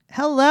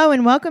Hello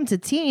and welcome to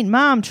Teen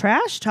Mom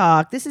Trash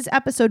Talk. This is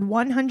episode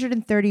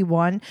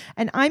 131,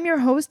 and I'm your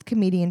host,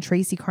 comedian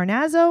Tracy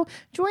Carnazzo,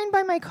 joined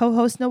by my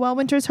co-host Noelle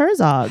Winters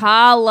Herzog.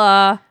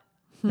 Holla.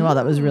 Noelle,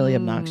 that was really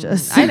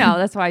obnoxious. I know,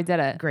 that's why I did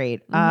it.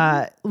 Great.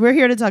 We're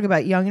here to talk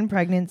about Young and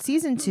Pregnant,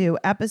 season 2,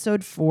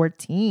 episode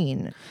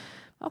 14.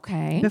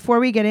 Okay. Before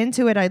we get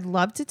into it, I'd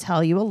love to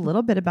tell you a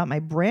little bit about my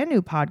brand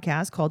new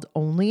podcast called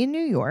Only in New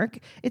York.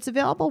 It's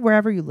available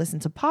wherever you listen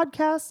to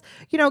podcasts.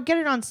 You know, get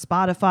it on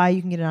Spotify.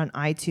 You can get it on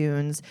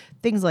iTunes,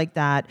 things like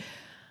that.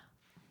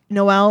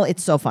 Noelle,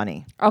 it's so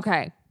funny.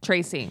 Okay,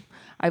 Tracy.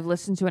 I've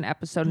listened to an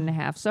episode and a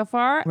half so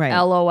far. Right.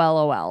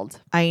 LOL'd.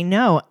 I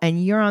know.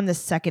 And you're on the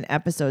second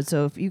episode.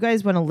 So if you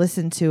guys want to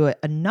listen to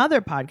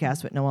another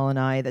podcast with Noelle and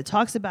I that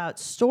talks about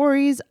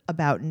stories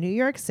about New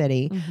York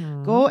City,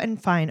 go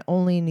and find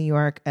Only in New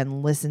York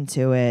and listen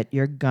to it.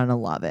 You're going to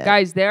love it.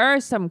 Guys, there are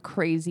some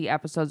crazy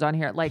episodes on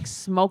here, like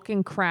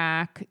smoking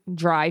crack,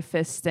 dry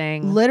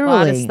fisting. Literally. A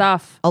lot of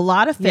stuff. A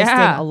lot of fisting,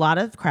 Yeah. a lot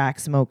of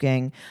crack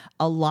smoking,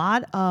 a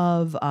lot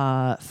of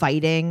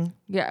fighting.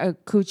 Yeah, a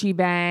coochie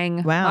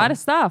bang. Wow. A lot of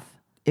stuff.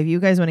 If you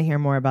guys want to hear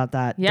more about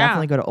that, Yeah.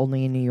 definitely go to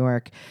Only in New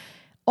York.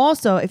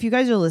 Also, if you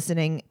guys are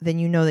listening, then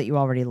you know that you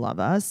already love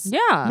us.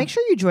 Yeah. Make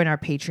sure you join our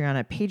Patreon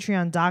at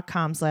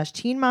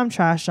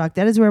patreon.com/teenmomtrashtalk.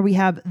 That is where we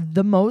have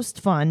the most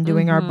fun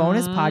doing our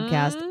bonus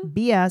podcast,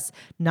 BS,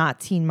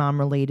 not Teen Mom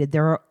related.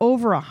 There are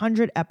over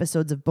 100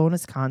 episodes of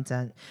bonus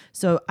content.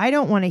 So I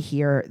don't want to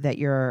hear that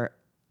you're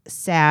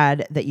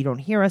sad that you don't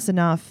hear us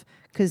enough,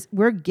 because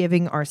we're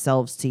giving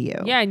ourselves to you.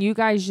 Yeah, and you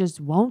guys just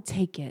won't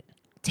take it.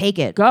 Take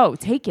it. Go,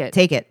 take it.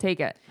 Take it.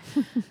 Take it.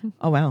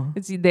 Oh, wow.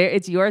 It's there.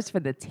 It's yours for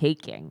the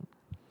taking.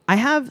 I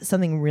have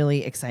something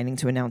really exciting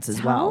to announce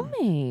as well. Tell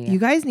me. You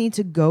guys need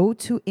to go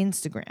to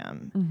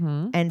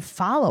Instagram and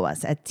follow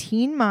us at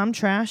Teen Mom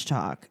Trash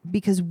Talk,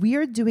 because we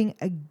are doing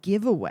a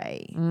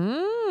giveaway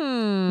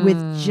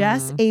with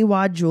Jess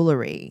Awad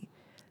Jewelry.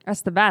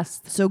 That's the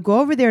best. So go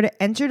over there to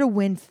enter to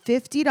win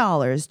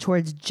 $50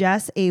 towards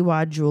Jess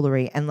Awad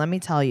Jewelry. And let me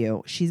tell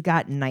you, she's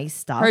got nice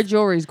stuff. Her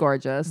jewelry's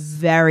gorgeous.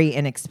 Very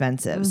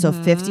inexpensive. So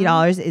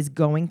 $50 is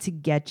going to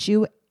get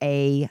you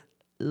a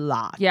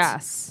lot.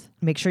 Yes.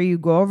 Make sure you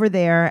go over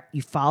there,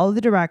 you follow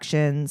the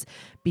directions,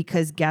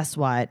 because guess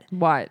what?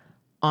 What?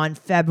 On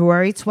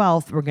February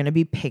 12th, we're going to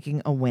be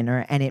picking a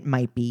winner, and it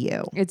might be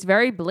you. It's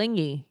very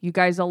blingy. You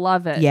guys will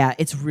love it. Yeah,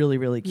 it's really,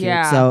 really cute.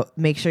 Yeah. So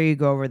make sure you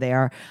go over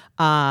there.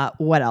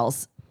 What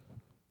else?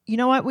 You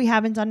know what we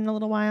haven't done in a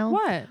little while?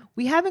 What?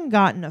 We haven't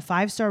gotten a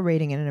 5-star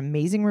rating and an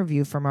amazing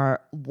review from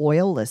our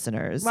loyal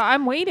listeners. Well,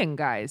 I'm waiting,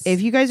 guys.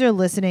 If you guys are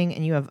listening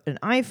and you have an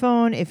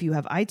iPhone, if you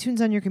have iTunes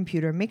on your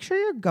computer, make sure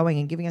you're going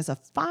and giving us a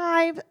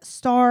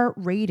 5-star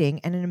rating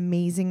and an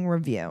amazing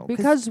review.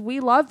 because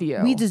we love you.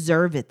 We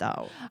deserve it,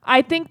 though.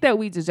 I think that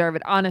we deserve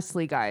it,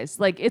 honestly, guys.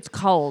 Like, it's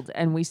cold,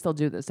 and we still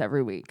do this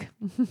every week.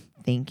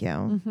 Thank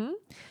you.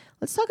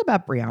 Let's talk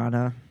about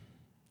Brianna.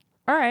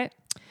 All right.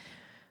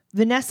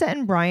 Vanessa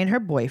and Brian,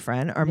 her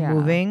boyfriend, are Yeah.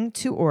 moving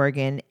to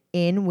Oregon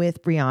in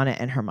with Brianna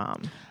and her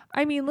mom.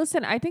 I mean,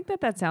 listen, I think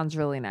that sounds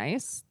really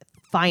nice.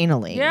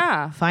 Finally.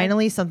 Yeah.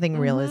 Finally, something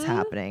real is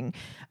happening.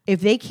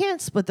 If they can't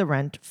split the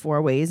rent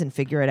 4 ways and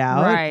figure it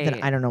out, then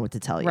Right. I don't know what to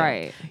tell you.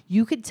 Right.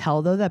 You could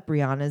tell, though, that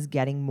Brianna's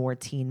getting more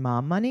teen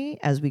mom money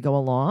as we go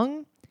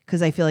along,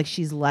 because I feel like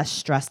she's less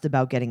stressed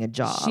about getting a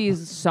job.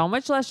 She's so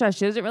much less stressed.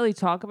 She doesn't really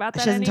talk about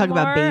that She doesn't talk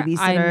about anymore.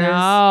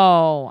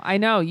 babysitters. I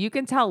know. You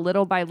can tell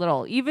little by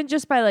little, even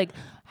just by like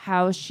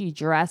how she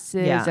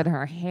dresses Yeah. and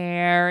her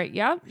hair.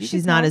 Yep. you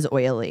She's can not tell. as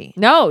oily.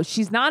 No,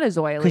 she's not as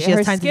oily. 'Cause she has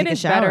Her time to skin take a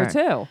is better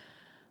shower.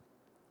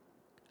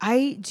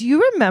 too. Do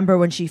you remember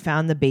when she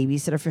found the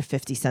babysitter for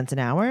 50 cents an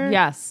hour?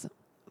 Yes.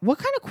 What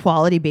kind of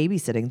quality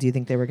babysitting do you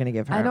think they were going to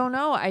give her? I don't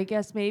know. I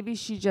guess maybe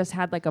she just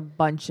had like a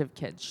bunch of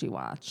kids she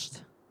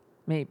watched.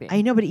 Maybe.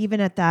 I know, but even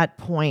at that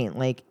point,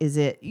 like,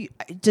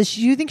 does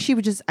you think she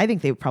would just, I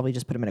think they would probably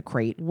just put him in a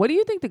crate What do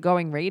you think the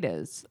going rate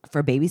is?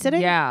 for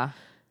babysitting? Yeah.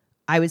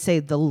 I would say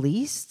the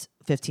least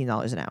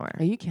 $15 an hour.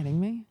 Are you kidding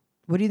me?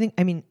 What do you think?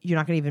 I mean, you're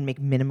not going to even make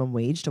minimum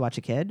wage to watch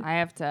a kid? I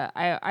have to.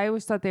 I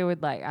always thought they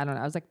would like. I don't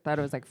know. thought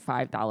it was like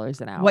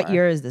 $5 an hour. What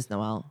year is this,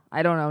 Noelle?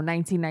 I don't know.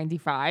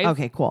 1995.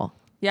 Okay, cool.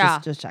 Yeah.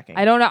 Just checking.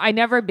 I don't know. I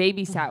never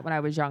babysat when I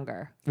was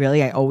younger.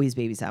 Really? I always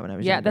babysat when I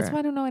was Yeah, younger. that's why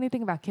I don't know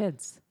anything about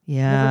kids.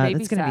 Yeah, never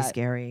that's going to be babysat.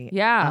 scary.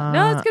 Yeah.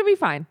 No, it's gonna be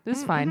fine. This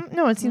is fine.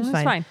 No, it seems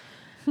It's fine.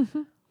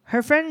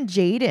 Her friend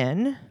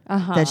Jaden,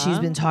 that she's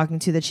been talking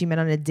to, that she met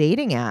on a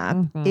dating app,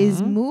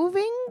 is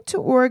moving to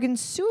Oregon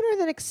sooner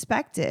than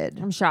expected.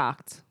 I'm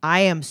shocked.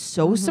 I am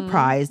so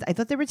surprised. I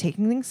thought they were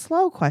taking things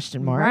slow,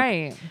 question mark.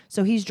 Right.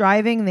 So he's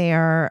driving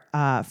there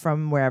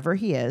from wherever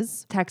he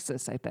is.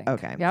 Texas, I think.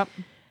 Okay. Yep.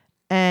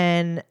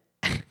 And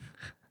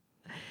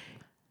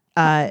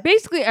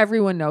Basically,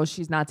 everyone knows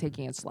she's not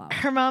taking it slow.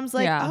 her mom's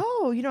like, Yeah.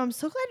 oh, I'm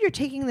so glad you're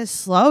taking this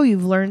slow.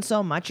 You've learned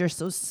so much. You're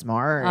so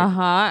smart.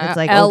 It's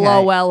like,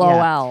 LOL. okay,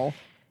 yeah.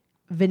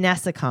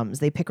 Vanessa comes.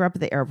 They pick her up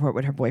at the airport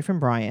with her boyfriend,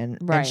 Brian.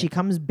 Right. And she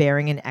comes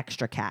bearing an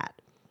extra cat.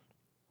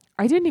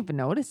 I didn't even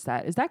notice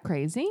that. Is that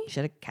crazy? She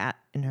had a cat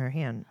in her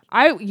hand.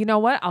 You know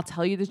what? I'll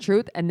tell you the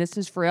truth, and this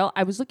is for real.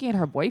 I was looking at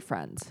her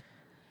boyfriends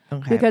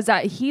Okay. because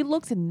he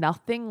looked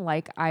nothing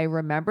like I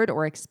remembered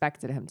or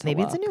expected him to.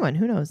 Maybe it's a new one.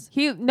 Who knows?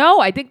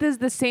 No, I think this is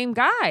the same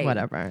guy.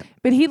 Whatever.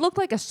 But he looked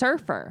like a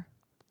surfer.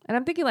 And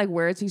I'm thinking, like,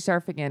 where is he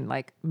surfing in?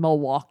 Like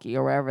Milwaukee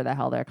or wherever the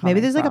hell they're coming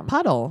Maybe there's like a from.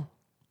 puddle.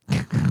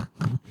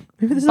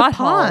 Maybe there's a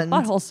pond.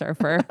 Butthole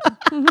surfer.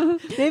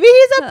 Maybe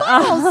he's a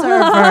butthole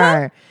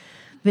surfer.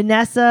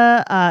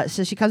 Vanessa,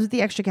 so she comes with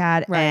the extra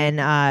cat, Right.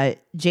 and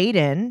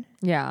Jaden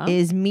Yeah.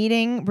 is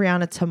meeting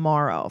Brianna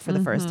tomorrow for the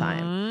first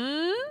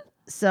time.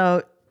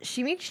 So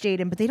she meets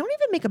Jaden, but they don't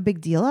even make a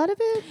big deal out of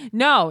it.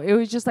 No, it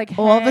was just like,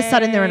 All of a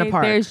sudden they're in a "Hey,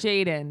 park." There's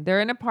Jaden. They're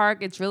in a park.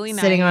 It's really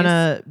nice. Sitting on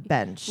a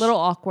bench. little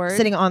awkward.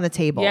 Sitting on the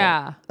table.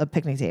 Yeah. A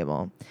picnic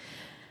table.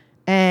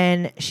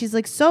 And she's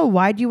like, so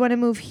why do you want to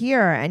move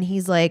here? And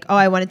he's like, oh,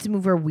 I wanted to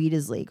move where weed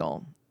is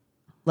legal.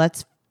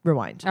 Let's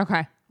rewind.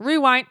 Okay.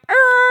 Rewind.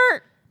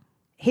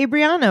 Hey,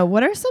 Brianna,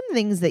 what are some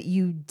things that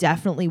you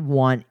definitely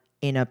want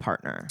in a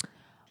partner?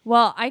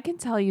 Well, I can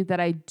tell you that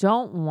I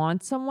don't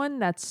want someone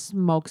that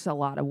smokes a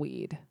lot of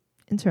weed.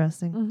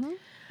 Interesting. Mm-hmm.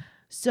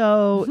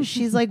 So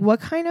she's like, what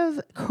kind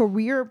of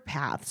career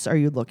paths are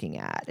you looking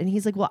at? And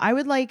he's like, well, I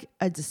would like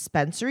a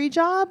dispensary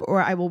job,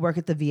 or I will work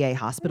at the VA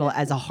hospital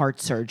as a heart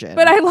surgeon.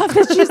 But I love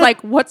that she's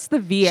like, what's the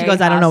VA? She goes,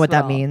 I don't know what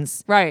that hospital?"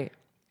 means. Right.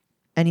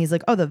 And he's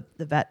like, oh, the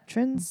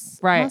veterans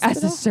Right. As a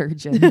hospital?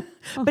 surgeon.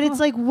 But it's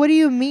like, what do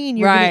you mean?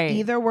 You're going Right. to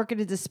either work at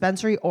a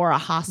dispensary or a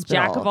hospital.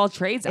 Jack of all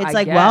trades. It's I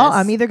like, guess. well,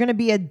 I'm either going to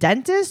be a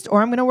dentist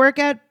or I'm going to work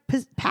at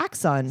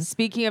PacSun.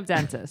 Speaking of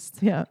dentist,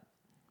 Yeah.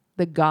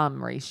 the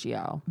gum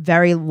ratio.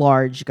 Very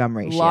large gum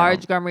ratio.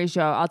 Large gum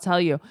ratio. I'll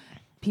tell you,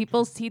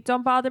 people's teeth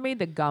don't bother me.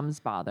 The gums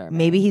bother me.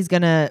 Maybe he's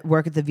going to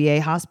work at the VA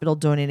hospital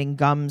donating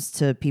gums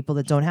to people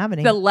that don't have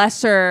any. The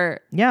lesser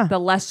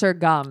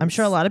gums. I'm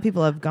sure a lot of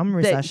people have gum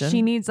recession.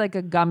 She needs like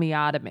a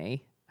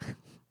gummyotomy.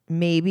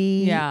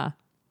 Maybe. Yeah.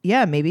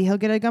 Yeah, maybe he'll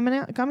get a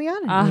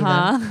gummyotomy.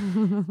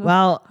 Uh-huh.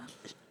 Well,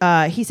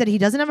 he said he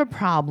doesn't have a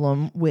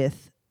problem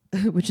with,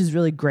 which is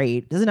really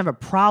great, doesn't have a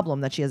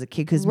problem that she has a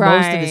kid because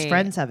most of his Right.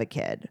 friends have a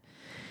kid.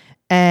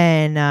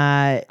 And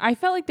I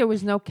felt like there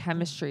was no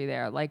chemistry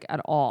there, like at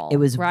all. it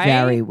was right?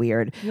 very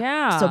weird.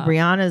 Yeah. So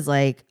Brianna's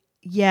like,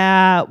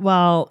 yeah,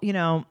 well,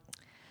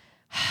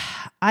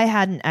 I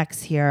had an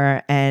ex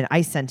here and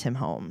I sent him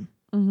home.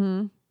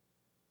 Mm-hmm.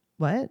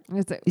 What?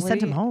 You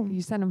sent him home.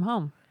 You sent him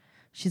home.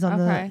 She's on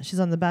Okay. she's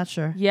on The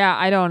Bachelor. Yeah,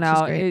 I don't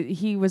know. great.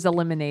 He was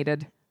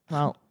eliminated.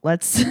 Well,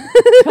 let's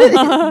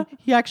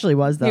he actually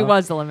was though. He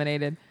was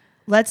eliminated.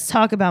 Let's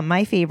talk about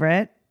my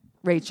favorite.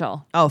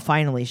 Rachel. Oh,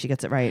 finally she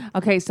gets it right.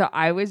 Okay, so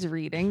I was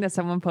reading that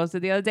someone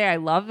posted the other day. I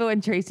love it when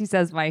Tracy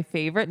says my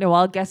favorite.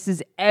 Noelle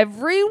guesses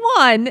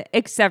everyone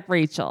except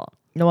Rachel.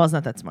 Noelle's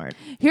not that smart.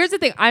 Here's the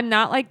thing. I'm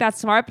not like that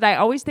smart, but I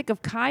always think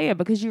of Kaya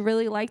because you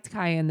really liked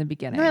Kaya in the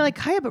beginning. No, I like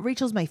Kaya, but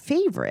Rachel's my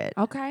favorite.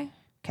 Okay.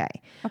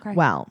 Okay. Okay.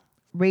 Well,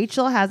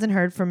 Rachel hasn't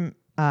heard from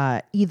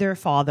either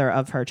father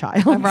of her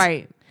child.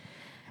 Right.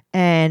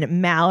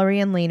 And Mallory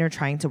and Lane are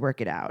trying to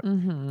work it out.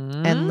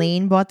 Mm-hmm. And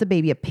Lane bought the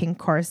baby a pink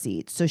car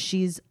seat. So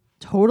she's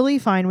totally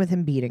fine with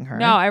him beating her.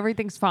 No,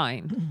 everything's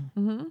fine.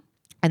 Mm-hmm.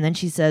 And then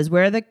she says,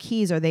 where are the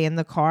keys? Are they in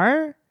the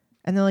car?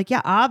 And they're like,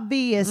 yeah,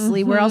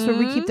 obviously. Where else would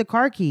we keep the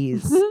car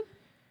keys?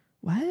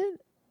 What?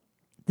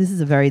 This is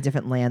a very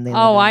different land they live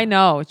Oh, in. I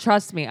know.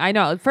 Trust me. I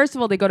know. First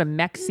of all, they go to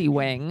Mexi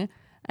Wing.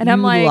 And I'm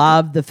You like,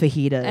 love the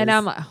fajitas. and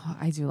I'm like, oh,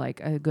 I do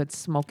like a good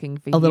smoking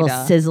fajita. a little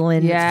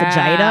sizzling a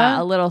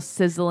fajita. little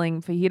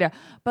sizzling fajita.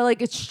 But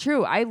like, it's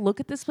true. I look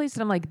at this place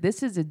and I'm like,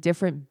 this is a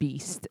different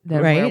beast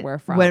than where Right? we're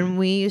from. When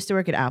we used to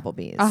work at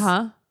Applebee's.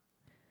 Uh-huh.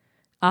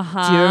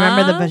 Do you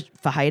remember the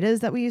fajitas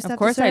that we used to Of have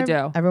course to I serve?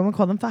 do. Everyone would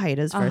call them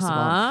fajitas, first of all.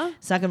 Uh-huh.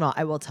 Second of all,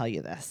 I will tell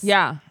you this.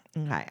 Yeah.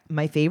 Okay.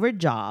 My favorite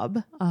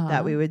job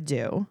that we would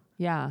do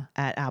Yeah.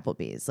 at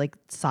Applebee's, like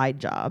side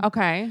job.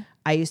 Okay.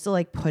 I used to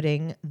like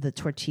putting the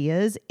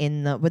tortillas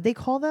in the, what they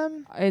call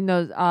them? In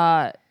those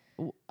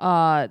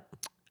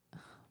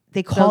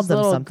They called them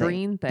little something.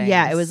 green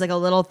Yeah, it things. was like a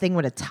little thing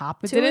with a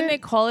top but to didn't it. they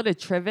call it a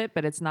trivet,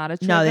 but it's not a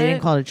trivet? No, they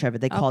didn't call it a trivet.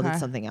 They called it Okay.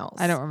 something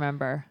else. I don't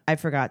remember. I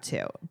forgot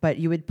to. But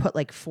you would put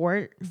like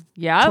 4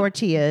 Yeah.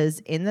 tortillas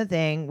in the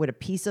thing with a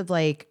piece of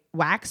like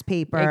wax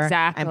paper and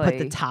put the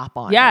Exactly. top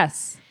on it.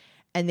 Yes.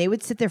 And they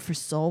would sit there for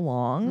so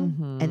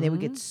long and they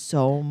would get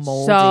so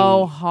moldy.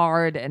 So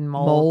hard and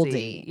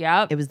moldy.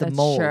 Yep. It was the that's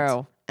mold.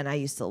 True. And I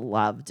used to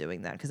love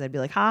doing that because I'd be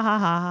like, ha ha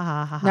ha ha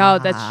ha ha. No, ha,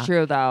 that's ha.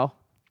 true though.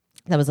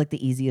 That was like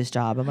the easiest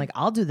job. I'm like,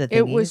 I'll do the thingies.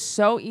 It was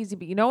so easy,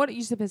 but you know what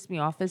used to piss me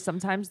off is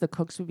sometimes the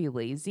cooks would be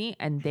lazy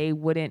and they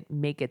wouldn't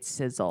make it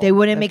sizzle. They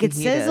wouldn't the make it fajitas.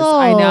 sizzle.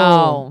 I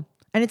know.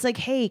 And it's like,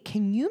 hey,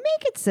 can you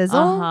make it sizzle?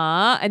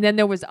 Uh-huh. And then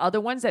there was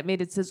other ones that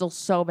made it sizzle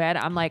so bad.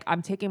 I'm like,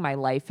 I'm taking my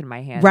life in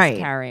my hands Right.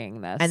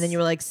 carrying this. And then you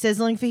were like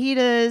sizzling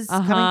fajitas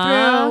Uh-huh.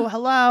 coming through.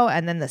 Hello.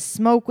 And then the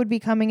smoke would be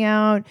coming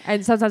out.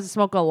 and sometimes the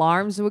smoke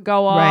alarms would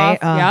go off.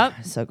 Right.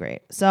 Yep. So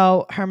great.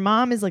 So her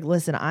mom is like,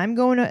 listen, I'm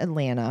going to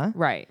Atlanta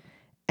Right.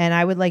 and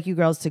I would like you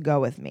girls to go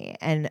with me.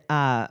 And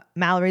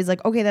Mallory's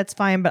like, okay, that's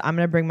fine, but I'm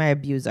going to bring my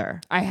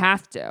abuser. I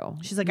have to.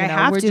 She's like, You I know,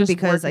 have we're to just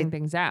because working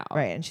things out.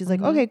 Right. And she's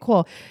like, okay,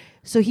 cool.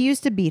 So he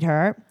used to beat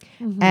her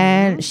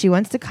and she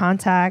wants to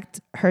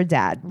contact her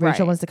dad.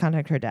 Rachel Right. wants to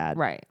contact her dad.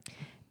 Right.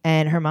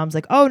 And her mom's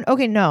like, oh,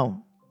 okay,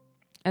 no.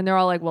 And they're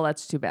all like, well,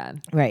 that's too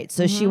bad. Right.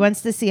 So she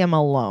wants to see him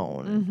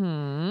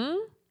alone.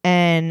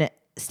 And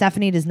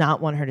Stephanie does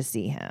not want her to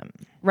see him.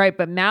 Right.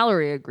 But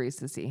Mallory agrees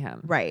to see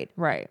him. Right.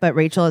 Right. But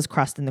Rachel has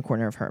crust in the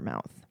corner of her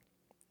mouth.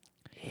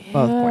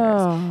 Both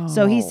corners.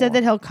 So he said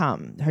that he'll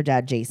come, her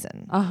dad,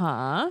 Jason.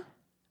 Uh-huh.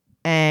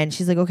 And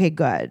she's like, okay,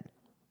 good.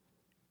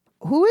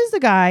 Who is the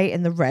guy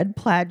in the red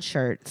plaid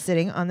shirt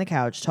sitting on the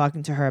couch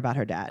talking to her about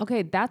her dad?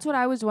 Okay, that's what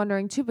I was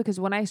wondering too, because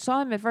when I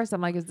saw him at first,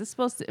 I'm like, is this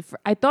supposed to,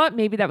 I thought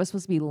maybe that was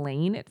supposed to be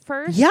Lane at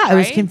first. Yeah, I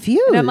was right?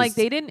 confused. And I'm like,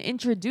 they didn't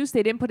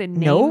put a name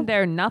Nope.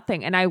 there,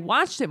 nothing. And I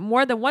watched it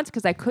more than once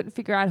because I couldn't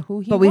figure out who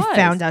he But was. we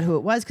found out who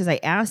it was because I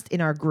asked in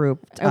our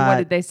group. And what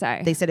did they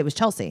say? They said it was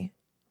Chelsea.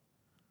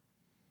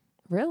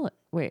 Really?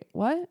 Wait,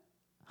 what?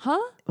 Huh?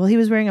 Well, he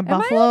was wearing a Am I on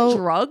buffalo.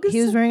 drugs?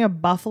 He was wearing a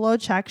buffalo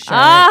check shirt.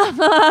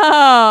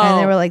 Oh. And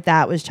they were like,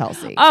 that was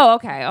Chelsea. Oh,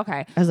 okay,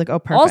 okay. I was like, oh,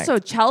 perfect. Also,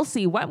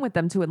 Chelsea went with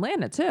them to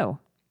Atlanta too.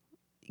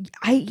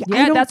 I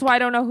Yeah, don't, that's why I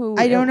don't know who.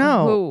 I don't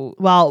know. Who.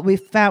 Well, we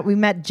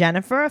met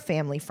Jennifer, a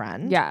family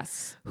friend.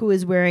 Yes. Who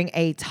is wearing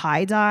a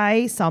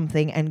tie-dye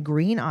something and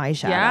green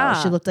eyeshadow.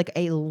 Yeah. She looked like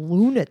a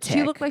lunatic.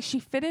 She looked like she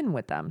fit in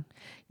with them.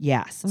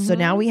 Yes. So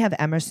now we have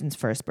Emerson's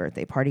first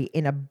birthday party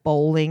in a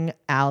bowling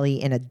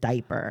alley in a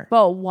diaper.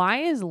 But why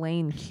is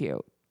Lane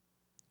cute?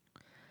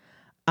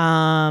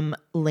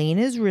 Lane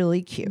is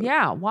really cute.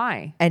 Yeah,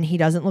 why? And he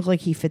doesn't look like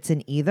he fits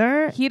in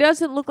either. He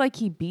doesn't look like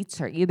he beats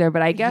her either,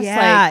 but I guess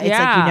Yeah, it's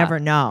like you never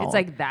know. It's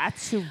like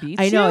that's who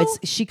beats I know you?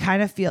 she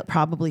kind of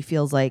probably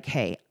feels like,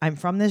 hey, I'm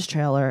from this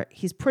trailer.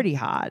 He's pretty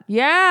hot.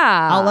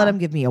 Yeah. I'll let him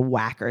give me a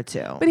whack or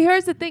two. But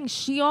here's the thing.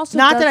 She also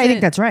Not that I think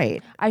doesn't- that's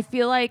right. I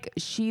feel like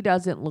she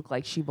doesn't look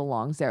like she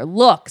belongs there.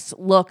 Looks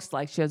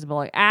like she doesn't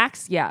belong.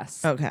 Acts,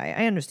 yes. Okay,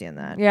 I understand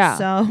that. Yeah.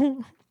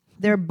 So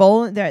they're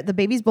bowling. The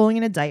baby's bowling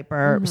in a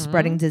diaper,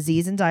 spreading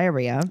disease and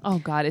diarrhea. Oh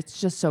God, it's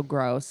just so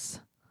gross.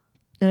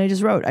 And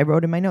I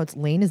wrote in my notes,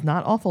 Lane is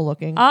not awful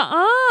looking.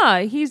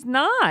 He's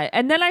not.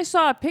 And then I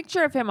saw a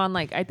picture of him on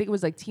I think it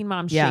was Teen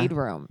Mom Shade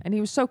Room, and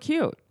he was so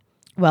cute.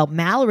 Well,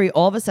 Mallory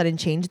all of a sudden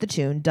changed the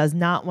tune, does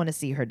not want to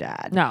see her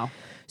dad. No.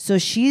 So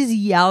she's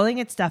yelling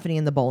at Stephanie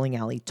in the bowling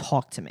alley,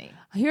 talk to me.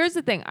 Here's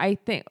the thing. I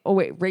think. Oh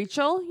wait,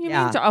 Rachel. You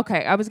Yeah. mean?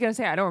 Okay, I was gonna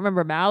say I don't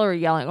remember Mallory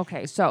yelling.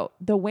 Okay, so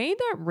the way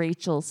that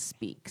Rachel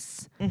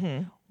speaks,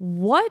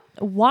 what?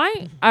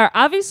 Why?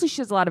 Obviously,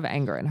 she has a lot of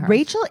anger in her.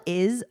 Rachel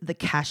is the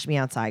cash me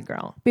outside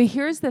girl. But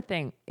here's the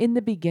thing. In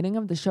the beginning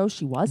of the show,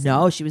 she wasn't.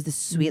 No, she was the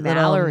sweet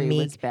Mallory little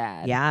meek. was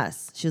bad.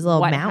 Yes, she was a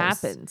little What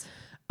mouse. happened?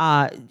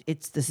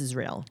 This is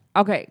real.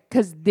 Okay,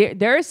 because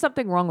there is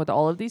something wrong with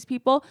all of these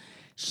people.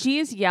 She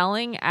is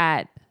yelling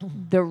at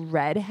the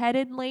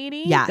redheaded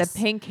lady, Yes. the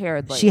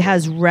pink-haired lady. She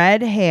has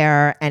red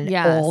hair and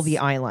Yes. all the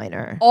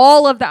eyeliner.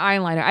 all of the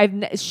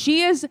eyeliner.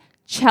 She is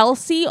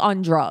Chelsea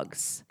on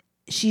drugs.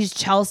 She's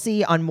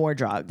Chelsea on more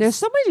drugs. There's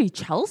so many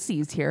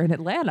Chelseas here in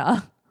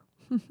Atlanta.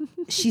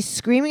 She's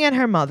screaming at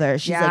her mother.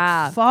 She's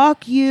Yeah. like,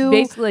 "Fuck you!"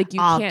 Basically, like,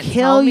 you I'll can't kill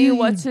tell me you,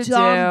 what you to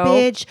dumb do.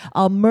 bitch.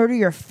 I'll murder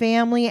your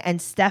family.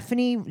 And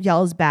Stephanie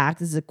yells back.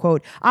 This is a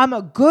quote. "I'm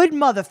a good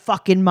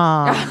motherfucking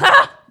mom."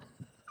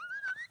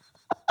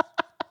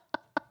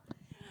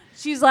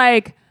 She's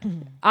like,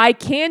 I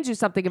can do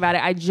something about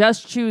it. I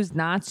just choose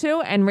not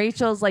to. And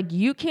Rachel's like,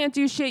 you can't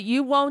do shit.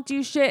 You won't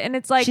do shit. And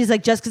it's like, She's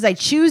like, "Just because I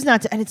choose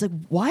not to." And it's like,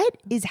 what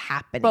is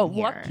happening but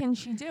here? what can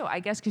she do?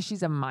 I guess because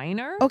she's a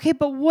minor. Okay,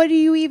 but what are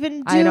you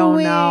even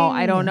doing?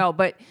 I don't know.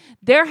 But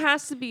there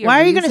has to be a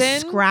Why are you reason.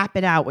 going to scrap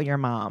it out with your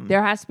mom?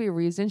 There has to be a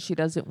reason she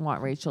doesn't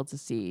want Rachel to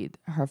see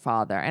her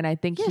father. And I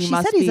think Yeah, he she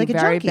must said he's be like a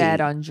very junkie.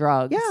 bad on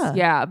drugs. Yeah.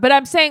 Yeah. But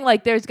I'm saying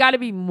there's got to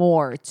be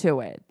more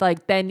to it.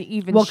 Then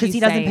even Well, because she's he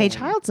doesn't pay saying-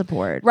 child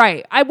support.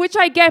 Right. Which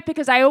I get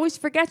because I always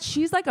forget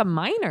she's like a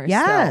minor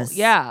Yes. still.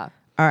 Yeah.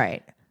 All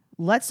right.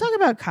 Let's talk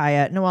about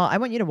Kaya. Noelle, I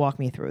want you to walk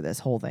me through this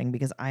whole thing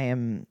because I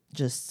am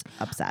just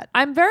upset.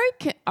 I'm very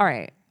all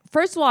right.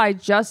 First of all,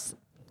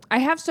 I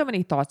have so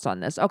many thoughts on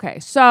this. Okay,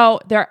 so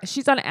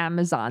she's on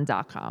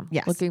Amazon.com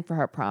Yes. looking for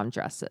her prom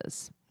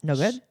dresses. No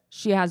good?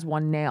 She has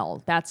one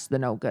nail. That's the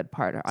no good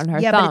part on her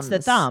Yeah, thumbs. but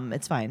it's the thumb.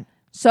 It's fine.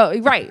 So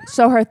right.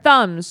 So her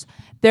thumbs,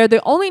 they're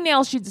the only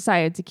nails she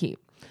decided to keep.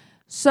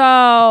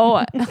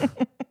 So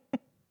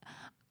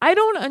I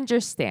don't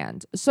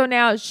understand. So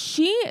now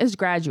she is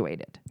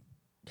graduated.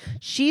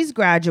 She's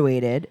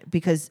graduated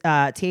because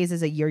Taze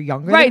is a year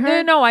younger Right. than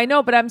her. No, I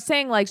know. But I'm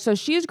saying so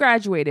she's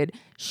graduated.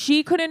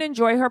 She couldn't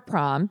enjoy her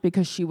prom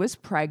because she was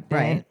pregnant.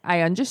 Right. I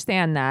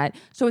understand that.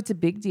 So it's a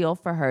big deal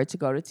for her to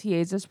go to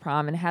Tieza's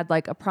prom and had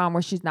a prom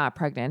where she's not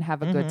pregnant and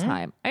have a good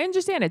time. I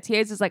understand it.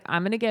 Tieza's like,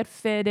 I'm going to get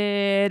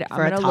fitted.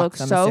 For a I'm going to look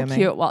tux, I'm so assuming.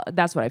 cute. Well,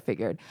 that's what I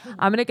figured.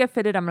 I'm going to get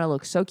fitted. I'm going to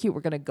look so cute.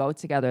 We're going to go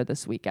together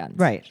this weekend.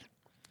 Right.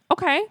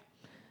 Okay.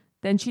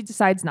 Then she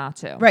decides not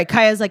to. Right.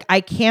 Kaya's like,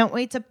 I can't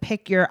wait to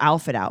pick your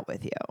outfit out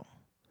with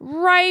you.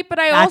 Right, but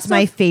I That's also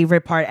my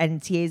favorite part.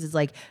 And TA's is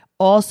like,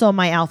 also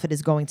my outfit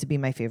is going to be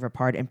my favorite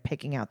part in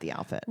picking out the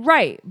outfit.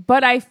 right,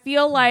 but I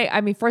feel like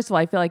first of all,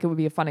 I feel like it would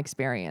be a fun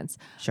experience.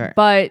 Sure.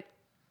 But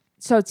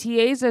so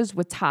TA's is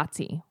with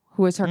Tati,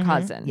 who is her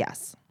cousin.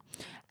 Yes.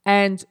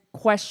 And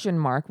question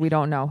mark, we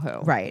don't know who.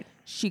 Right.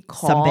 She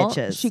Some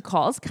bitches. She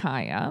calls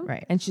Kaya.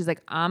 Right. And she's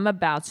like, I'm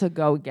about to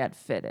go get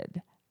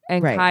fitted.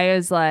 And Right.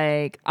 Kaya's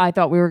like, I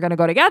thought we were going to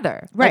go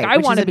together. Right, Like, I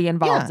which want is to be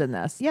involved yeah, in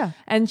this. yeah.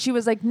 And she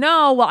was like,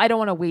 no, well, I don't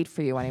want to wait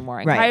for you anymore.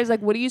 And Right. Kaya's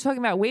like, what are you talking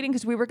about waiting?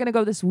 Because we were going to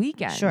go this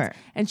weekend. Sure.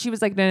 And she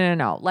was like,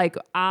 no. Like,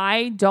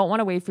 I don't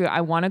want to wait for you.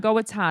 I want to go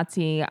with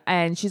Tati.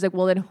 And she's like,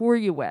 well, then who are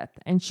you with?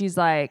 And she's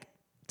like,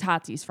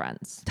 Tati's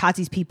friends.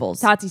 Tati's peoples.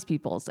 Tati's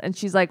peoples. And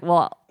she's like,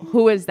 well,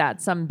 who is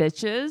that? Some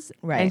bitches?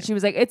 Right. And she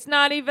was like, it's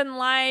not even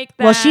like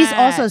that. Well, she's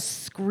also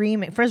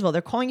screaming. First of all,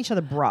 they're calling each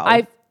other bro.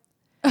 I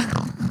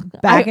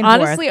Back and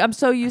honestly, forth. I'm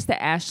so used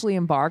to Ashley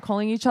and Bar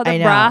calling each other I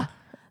know. brah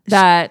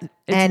that it's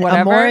And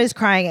whatever. Amor is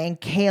crying,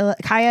 and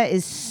Kaya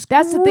is screaming.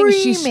 That's the thing.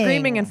 She's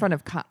screaming in front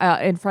of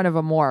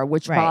Amor,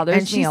 which Right. bothers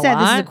and she me a said,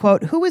 lot. this is a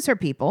quote, who is her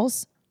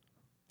peoples?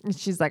 And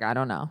she's like, I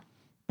don't know.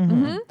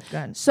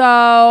 Good.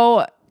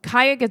 So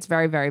Kaya gets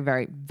very, very,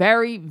 very,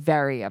 very,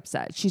 very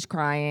upset. She's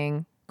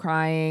crying.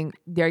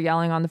 They're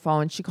yelling on the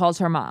phone. She calls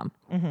her mom.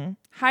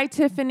 Hi,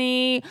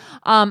 Tiffany.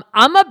 I'm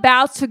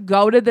about to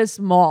go to this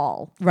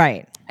mall.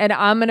 Right. And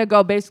I'm going to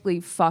go basically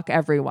fuck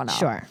everyone up.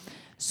 Sure.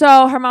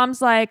 So her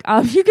mom's like,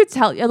 you could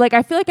tell, like,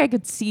 I feel like I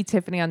could see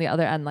Tiffany on the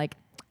other end, like,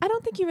 I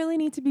don't think you really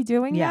need to be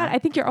doing Yeah. that. I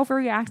think you're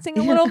overreacting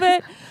a little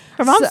bit.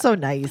 Her mom's so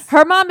nice.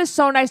 Her mom is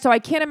so nice. So I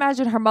can't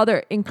imagine her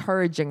mother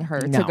encouraging her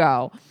to No.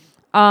 go.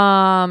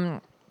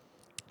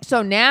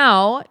 So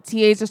now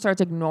Tiaza starts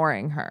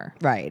ignoring her.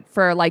 Right.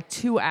 For like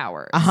 2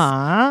 hours.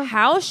 Uh-huh.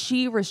 How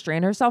she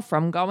restrained herself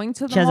from going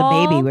to the She has a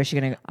mall? baby. Where's she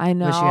going to I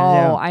know. What's she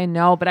gonna do? I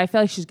know. But I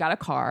feel like she's got a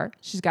car.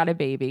 She's got a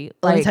baby.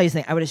 Let me Like, tell you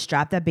something. I would have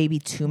strapped that baby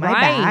to my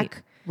right,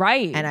 back.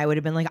 Right. And I would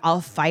have been like, I'll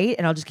fight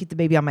and I'll just keep the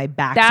baby on my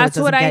back. That's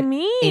so it what doesn't I get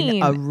mean.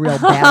 In a real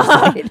bad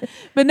fight.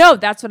 But no,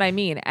 that's what I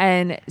mean.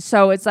 And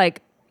so it's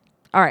like,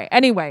 all right.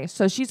 Anyway,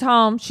 so she's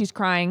home. She's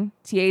crying.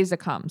 Tiaza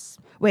comes.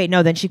 Wait,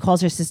 no, then she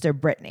calls her sister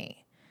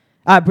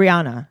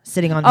Brianna,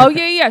 sitting on Oh, the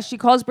yeah. She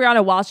calls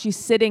Brianna while she's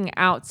sitting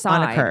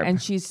outside. On a curb.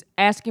 And she's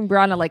asking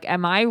Brianna, like,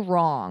 am I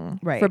wrong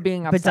for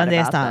being upset But Donde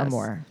about está this?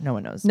 Amor? No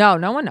one knows.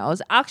 No one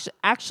knows.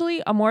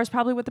 Actually, Amor is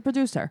probably with the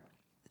producer.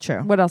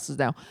 True. What else is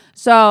new?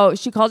 So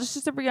she calls her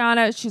sister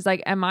Brianna. She's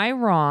like, am I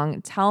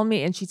wrong? Tell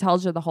me. And she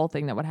tells her the whole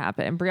thing that would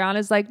happen. And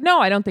Brianna's like, no,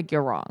 I don't think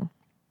you're wrong.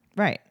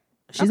 Right.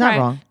 She's not Okay.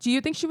 wrong. Do you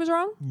think she was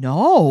wrong?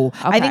 No.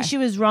 I Okay. think she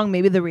was wrong.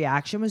 Maybe the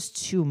reaction was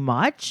too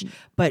much,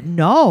 but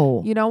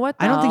no. You know what?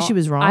 I don't think though? she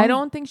was wrong. I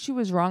don't think she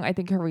was wrong. I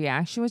think her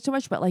reaction was too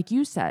much. But like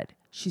you said,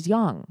 she's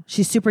young.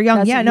 She's super young.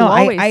 That's Yeah, what no, you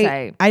always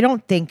say. I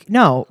don't think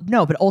no,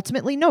 but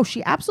ultimately, no,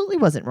 she absolutely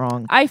wasn't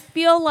wrong. I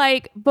feel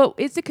like, but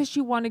is it because she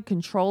wanted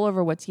control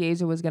over what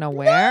Tiaza was going to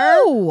wear?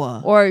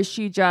 No. Or is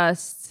she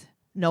just...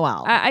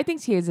 Noelle, I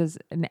think Tiaza's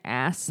an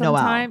ass Noelle.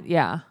 sometimes.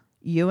 Yeah.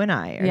 you and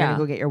I are Yeah. gonna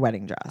go get your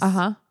wedding dress.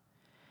 Uh-huh.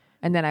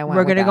 And then I went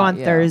We're gonna go without on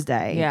you.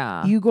 Thursday.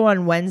 Yeah. You go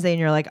on Wednesday, and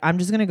you're like, I'm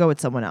just gonna go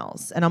with someone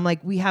else. And I'm like,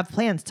 we have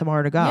plans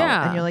tomorrow to go.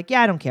 Yeah. And you're like,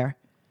 yeah, I don't care.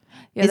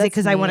 Yeah, Is it that's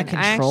 'cause I wanna mean.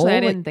 control? Actually, I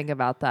Like- didn't think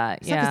about that.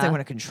 It's not Yeah. because I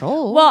want to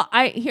control. Well,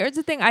 here's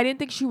the thing. I didn't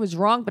think she was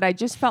wrong, but I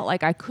just felt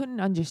like I couldn't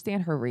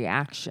understand her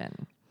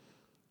reaction.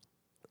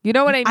 You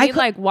know what I mean?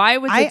 Like, why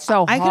was it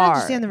so I hard? could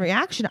understand the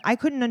reaction. I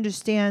couldn't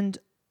understand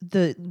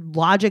the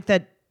logic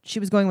that she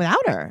was going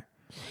without her.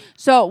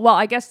 So, well,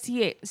 I guess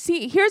see,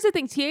 here's the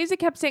thing. Tiaza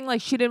kept saying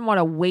like she didn't want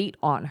to wait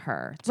on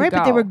her to Right, go.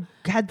 but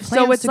they had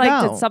plans So it's to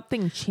like, go. did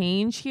something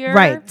change here?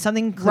 Right,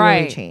 something clearly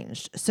Right.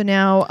 changed. So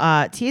now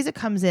Tiaza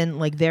comes in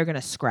like they're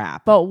gonna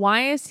scrap. But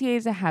why does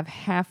Tiaza have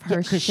half her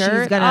 'cause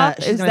shirt she's gonna up?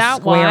 she's Is gonna that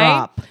square why?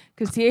 up.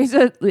 Because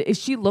Tiaza,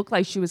 she looked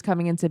like she was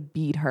coming in to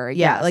beat her. I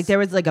Yeah, guess. like there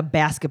was like a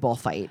basketball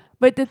fight.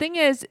 But the thing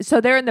is, so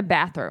they're in the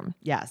bathroom.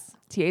 Yes.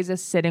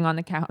 Tiaza's sitting on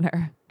the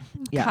counter.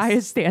 Yes.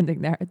 Kaya's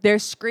standing there. They're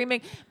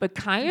screaming, but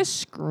Kaya's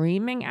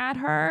screaming at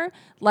her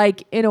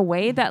like in a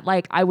way that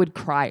like I would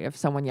cry if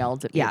someone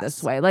yelled at me Yes.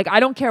 this way. Like I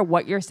don't care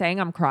what you're saying,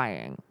 I'm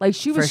crying. Like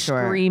she was For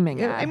sure. screaming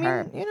Yeah, at I mean,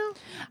 her. you know.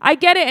 I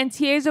get it. And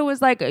Tiaza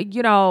was like,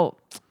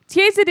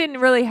 Tiaza didn't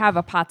really have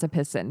a pot to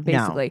piss in,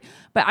 basically.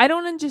 But I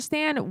don't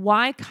understand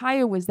why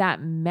Kaya was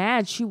that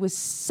mad. She was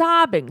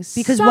sobbing.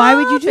 Because why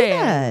would you do sobbing.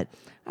 that?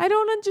 I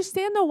don't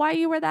understand though why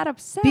you were that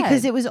upset.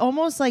 Because it was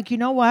almost like, you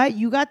know what?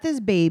 You got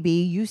this baby.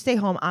 You stay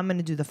home. I'm going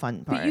to do the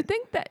fun part. But you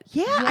think that?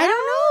 Yeah, I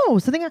don't know.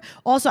 Something.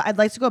 Also, I'd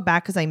like to go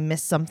back because I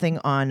missed something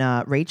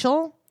on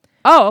Rachel.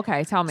 Oh,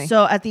 okay. Tell me.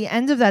 So at the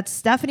end of that,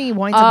 Stephanie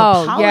winds up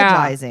Oh, yeah.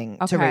 apologizing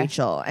to Okay.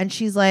 Rachel. And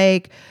she's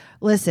like,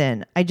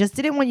 listen, I just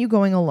didn't want you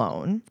going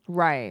alone.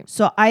 Right.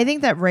 So I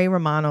think that Ray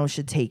Romano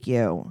should take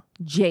you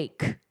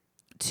Jake.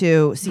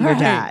 to see your Right.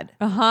 dad.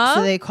 Uh-huh.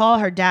 So they call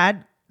her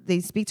dad. They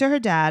speak to her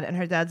dad, and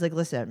her dad's like,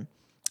 listen,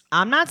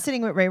 I'm not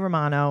sitting with Ray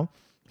Romano.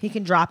 He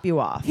can drop you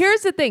off.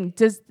 Here's the thing.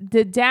 Does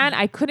the dad,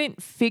 I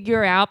couldn't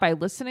figure out by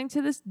listening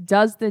to this,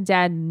 does the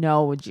dad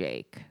know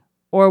Jake?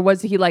 Or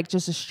was he like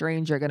just a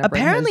stranger gonna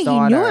Apparently bring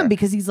his he knew daughter? him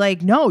because he's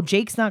like, no,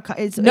 Jake's not.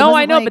 No,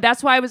 I know, but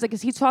that's why I was like,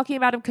 is he talking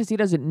about him because he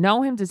doesn't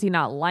know him? Does he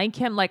not like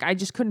him? Like, I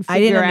just couldn't figure out.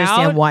 I didn't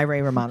understand why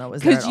Ray Romano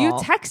was there because at you all.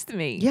 texted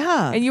me,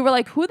 Yeah, and you were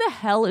like, who the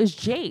hell is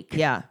Jake?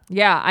 Yeah,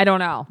 I don't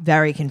know.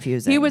 very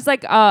confusing. He was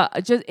like,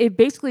 it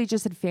basically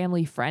just said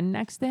family friend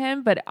next to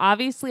him, but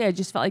obviously I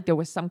just felt like there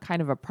was some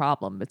kind of a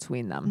problem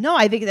between them. No,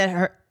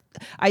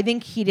 I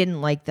think he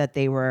didn't like that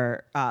they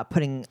were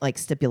putting like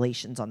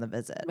stipulations on the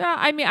visit. Yeah,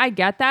 I mean, I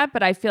get that,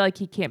 but I feel like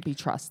he can't be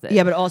trusted.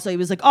 Yeah, but also he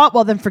was like, oh,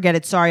 well, then forget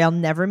it. Sorry, I'll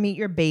never meet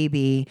your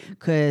baby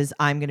because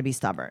I'm going to be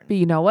stubborn. But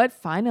you know what?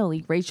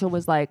 Finally, Rachel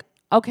was like,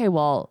 okay,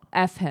 well,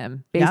 F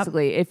him,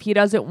 basically. If he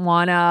doesn't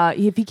want to,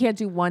 if he can't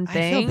do one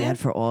thing. I feel bad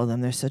for all of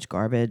them. They're such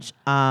garbage.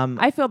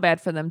 I feel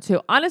bad for them too.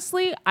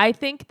 Honestly, I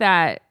think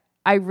that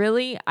I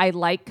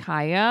like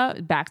Kaya.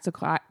 Back to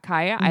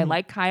Kaya. I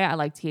like Kaya. I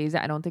like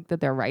Tiaza. I don't think that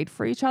they're right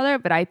for each other,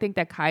 but I think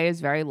that Kaya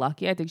is very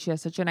lucky. I think she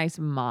has such a nice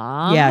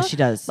mom. Yeah, she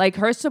does. Like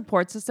her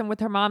support system with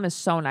her mom is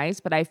so nice,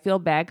 but I feel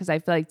bad because I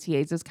feel like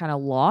Tiaza's kind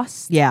of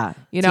lost. Yeah,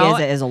 you know,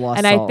 Tiaza is a lost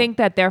and soul. I think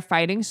that they're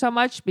fighting so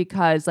much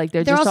because like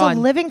they're also just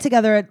living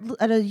together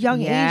at a young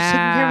age, taking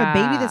care of a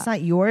baby that's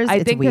not yours. I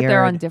It's think weird. that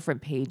they're on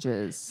different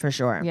pages for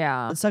sure.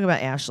 Yeah. Let's talk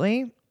about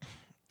Ashley.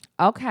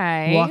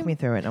 Okay. Walk me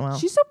through it, Noelle.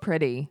 She's so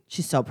pretty.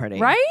 She's so pretty.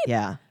 Right?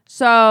 Yeah.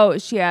 So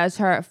she has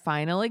her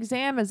final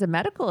exam as a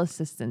medical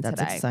assistant That's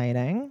today.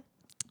 exciting.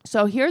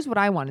 So here's what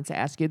I wanted to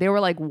ask you. They were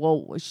like,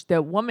 well,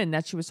 the woman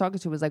that she was talking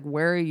to was like,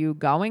 where are you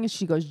going? And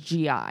she goes,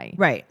 GI.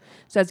 Right.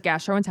 So that's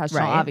gastrointestinal,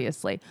 Right.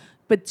 obviously.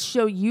 But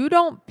so you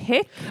don't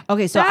pick.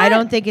 Okay, so I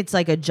don't think it's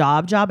like a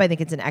job. I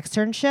think it's an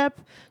externship.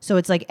 So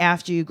it's like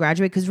after you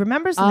graduate. Because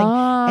remember something,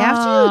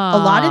 after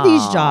a lot of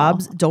these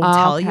jobs don't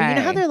tell you. You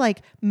know how Okay. they're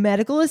like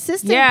medical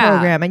assistant Yeah.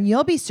 program and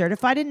you'll be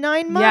certified in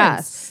 9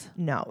 months. Yes.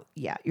 No,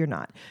 yeah, you're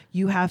not.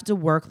 You have to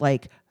work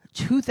like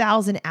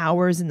 2,000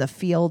 hours in the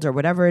field or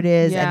whatever it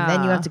is. And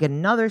then you Yeah. have to get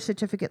another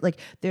certificate. Like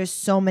there's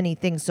so many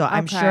things. So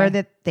I'm Okay. sure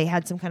that they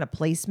had some kind of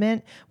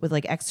placement with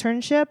like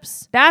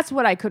externships. That's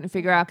what I couldn't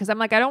figure out because I'm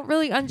like, I don't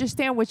really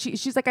understand what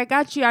she's like, I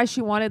got GI.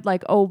 She wanted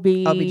like OB.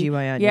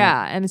 OBGYN,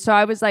 Yeah. yeah. And so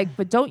I was like,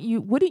 but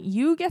wouldn't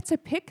you get to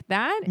pick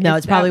that? No, if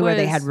it's probably that where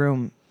they was- had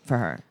room for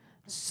her.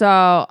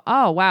 So,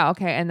 oh, wow.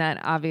 Okay. And then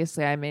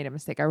obviously I made a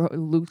mistake. I wrote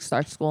Luke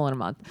starts school in a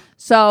month.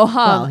 So,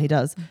 Well, he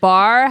does.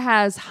 Bar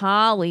has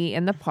Holly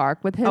in the park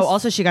with his. Oh,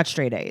 also she got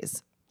straight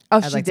A's. Oh,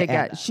 I'd like to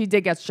add that. she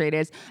did get straight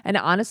A's. And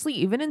honestly,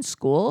 even in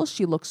school,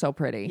 she looks so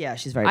pretty. Yeah,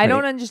 she's very I pretty.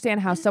 don't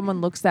understand how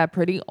someone looks that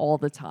pretty all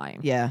the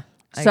time. Yeah.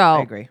 So-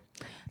 I agree.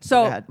 Go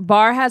So ahead.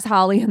 Bar has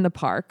Holly in the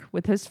park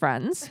with his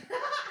friends,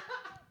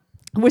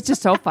 which is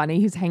so funny.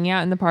 He's hanging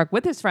out in the park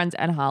with his friends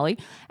and Holly,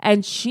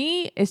 and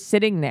she is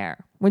sitting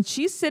there. When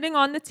she's sitting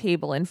on the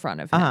table in front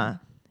of him, Uh-huh.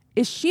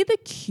 is she the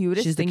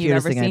cutest She's the thing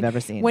cutest you've thing I've ever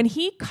seen. When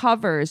he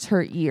covers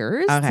her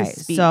ears Okay, to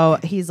speak. so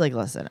he's like,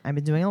 listen, I've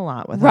been doing a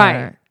lot with Right.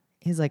 her.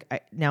 He's like,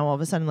 now all of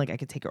a sudden, like I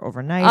could take her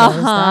overnight. All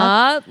this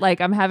stuff. like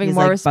I'm having He's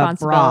more like, "But brah."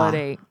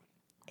 responsibility.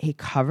 He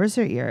covers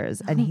her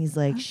ears and he's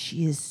like,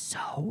 she is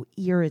so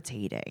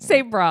irritating.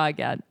 Say bra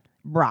again.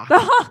 Brah.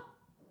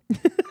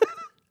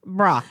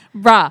 Brah.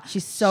 Bra.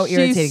 She's so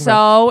irritating. She's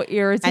so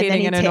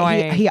irritating and and then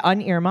annoying. he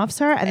unearmuffs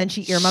her and then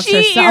she earmuffs she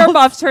herself.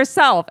 earmuffs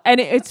herself. And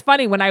it's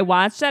funny, when I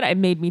watched that, it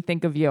made me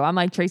think of you. I'm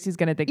like, Tracy's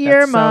going to think that's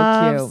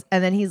Earmuffs. so cute.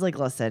 And then he's like,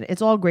 listen,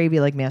 it's all gravy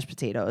like mashed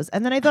potatoes.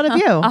 And then I thought of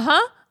you.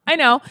 Uh-huh. I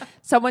know.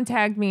 Someone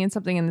tagged me in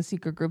something in the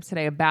secret group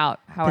today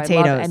about how I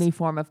Potatoes. love any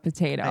form of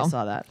potato. I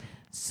saw that.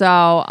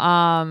 So,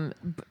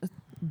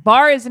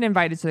 Bar isn't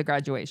invited to the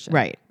graduation.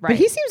 Right. Right. But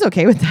he seems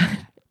okay with that.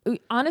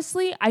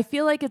 Honestly, I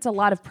feel like it's a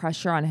lot of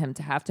pressure on him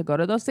to have to go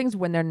to those things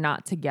when they're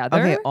not together.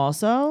 Okay.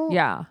 Also,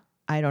 Yeah.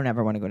 I don't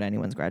ever want to go to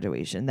anyone's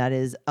graduation. That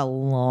is a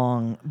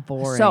long,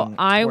 boring. So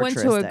I went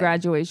to torturous a day.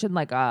 graduation,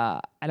 like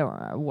I don't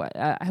know what.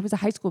 It was a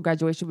high school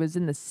graduation. It was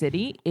in the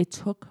city. It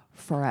took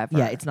forever.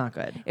 Yeah, it's not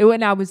good.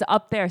 When I was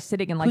up there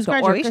sitting in like Whose the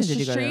graduation orchestra did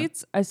you go to?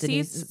 streets,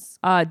 seats,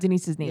 Denise's?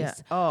 Denise's niece. Yeah.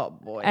 Oh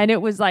boy. And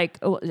it was like,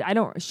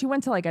 she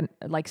went to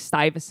like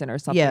Stuyvesant or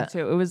something Yeah.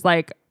 too. It was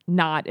like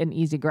not an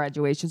easy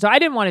graduation. So I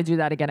didn't want to do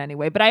that again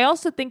anyway. But I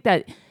also think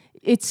that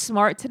it's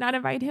smart to not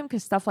invite him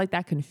because stuff like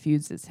that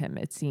confuses him,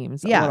 it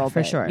seems. Yeah, a little for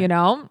bit, sure. You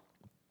know?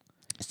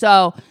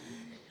 So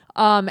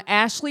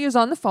Ashley is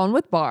on the phone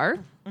with Bar.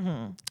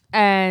 Mm-hmm.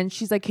 And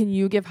she's like, can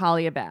you give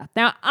Holly a bath?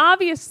 Now,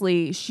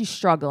 obviously, she's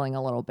struggling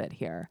a little bit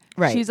here.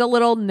 Right. She's a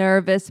little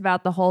nervous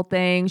about the whole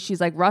thing.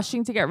 She's like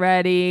rushing to get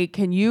ready.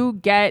 Can you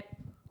get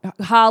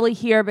Holly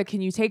here, but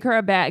can you take her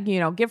a bath,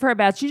 give her a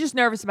bath? She's just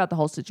nervous about the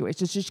whole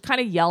situation. So she's kind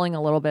of yelling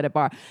a little bit at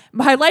Bar.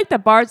 But I like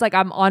that Bar's like,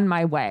 I'm on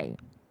my way.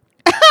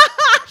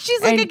 She's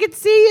like, And I can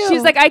see you.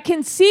 She's like, I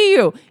can see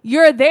you.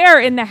 You're there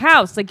in the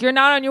house. Like, you're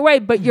not on your way,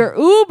 but your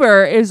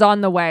Uber is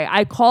on the way.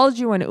 I called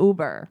you an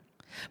Uber.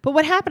 but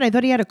what happened? I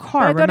thought he had a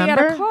car. But I thought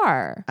remember? he had a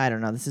car. I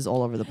don't know. This is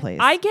all over the place.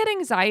 I get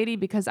anxiety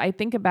because I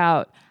think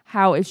about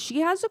how if she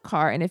has a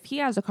car and if he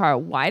has a car,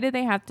 why do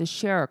they have to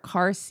share a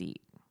car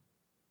seat?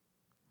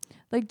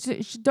 Like,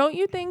 don't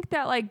you think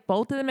that like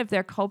both of them, if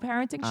they're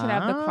co-parenting, should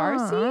have the car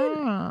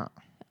seat?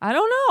 I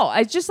don't know.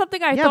 It's just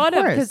something I Yeah, thought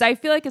of course. because I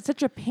feel like it's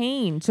such a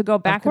pain to go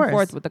back and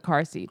forth with the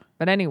car seat.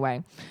 But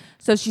anyway,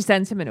 so she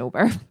sends him an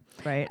Uber.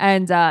 Right.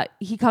 And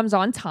he comes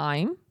on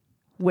time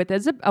with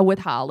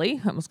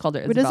Holly. I almost called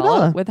her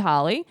Isabella. With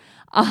Holly.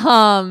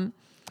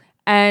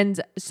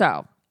 And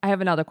so I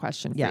have another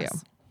question for you.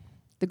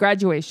 The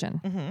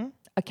graduation.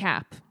 A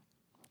cap.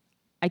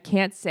 I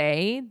can't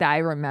say that I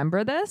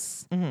remember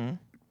this.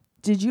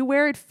 Did you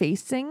wear it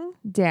facing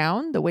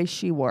down the way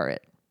she wore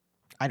it?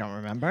 I don't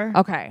remember.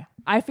 Okay.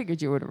 I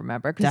figured you would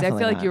remember because I feel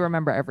Definitely like you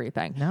remember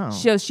everything. No.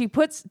 So she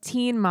puts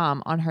Teen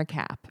Mom on her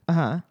cap.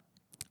 Uh-huh.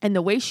 And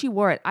the way she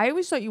wore it, I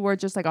always thought you wore it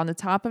just like on the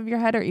top of your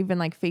head or even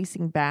like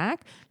facing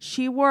back.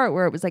 She wore it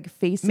where it was like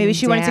facing Maybe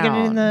she wanted to get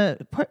it in down.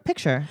 the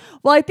picture.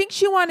 Well, I think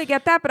she wanted to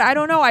get that, but I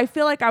don't know. I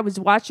feel like I was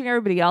watching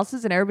everybody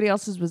else's and everybody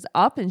else's was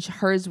up and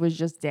hers was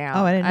just down.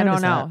 Oh, I didn't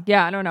notice don't know. that.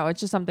 Yeah, I don't know. It's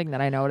just something that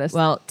I noticed.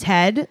 Well,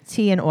 Ted,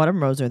 T, and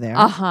Autumn Rose are there.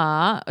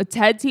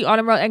 Ted, T,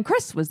 Autumn Rose, and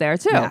Chris was there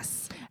too.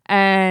 Yes.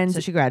 And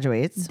So she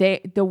graduates.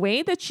 the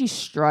way that she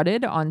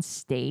strutted on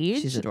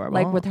stage, She's adorable.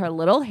 like with her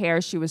little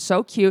hair, she was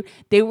so cute.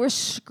 They were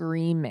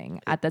screaming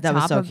at the That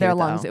was top so of their cute,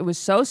 lungs. though. It was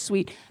so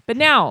sweet. But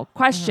now,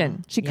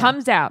 question: she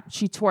comes out,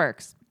 she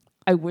twerks.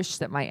 I wish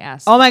that my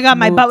ass. Oh my God,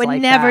 my moved butt would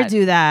like never that.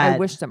 do that. I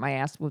wish that my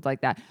ass moved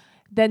like that.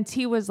 Then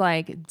T was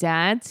like,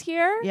 "Dad's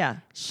here." Yeah.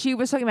 She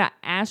was talking about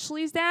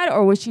Ashley's dad,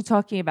 or was she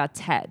talking about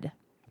Ted?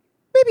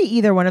 Maybe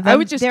either one of them. I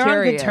was just They're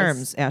curious. on good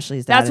terms,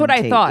 Ashley's dad. That's what and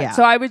I Tate. thought. Yeah.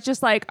 So I was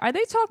just like, are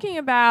they talking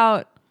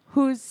about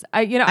who's?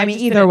 I mean, just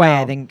either didn't way,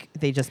 know. I think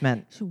they just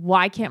meant.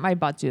 Why can't my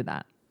butt do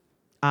that?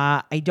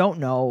 I don't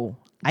know.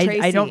 I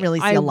Tracy, don't really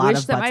see I a lot wish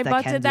of that butts my that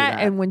butt can did do that.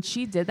 And when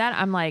she did that,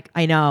 I'm like,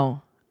 I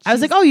know. I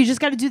was like, oh, you just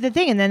got to do the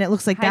thing, and then it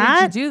looks like How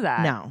that. did you do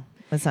that? No,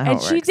 that's not how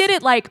and it she works. did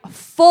it like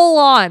full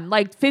on,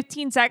 like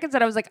 15 seconds.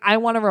 And I was like, I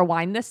want to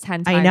rewind this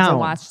 10 times I know. and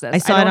watch this. I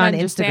saw don't it on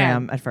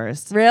understand. Instagram at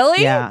first.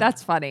 Really? Yeah.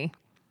 That's funny.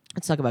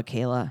 Let's talk about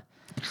Kayla.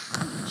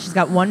 She's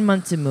got 1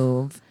 month to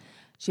move.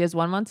 She has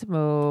 1 month to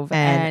move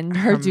And and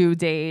her due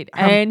date,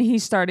 and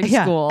he's starting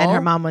school. And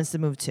her mom wants to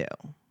move too.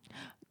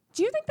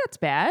 Do you think that's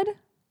bad?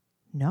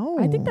 No.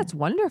 I think that's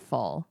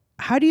wonderful.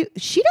 How do you?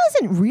 She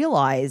doesn't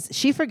realize.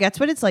 She forgets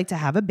what it's like to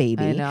have a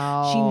baby. I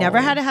know. She never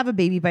had to have a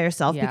baby by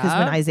herself because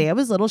when Yep. Isaiah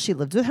was little, she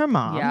lived with her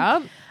mom.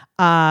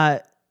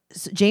 Yep.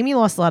 So Jamie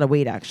lost a lot of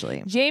weight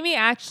actually. Jamie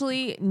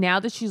actually, now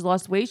that she's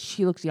lost weight,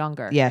 she looks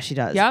younger. Yeah, she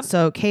does. Yep.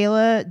 So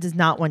Kayla does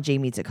not want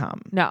Jamie to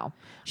come. No.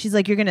 She's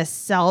like, you're gonna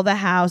sell the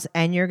house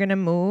and you're gonna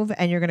move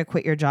and you're gonna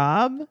quit your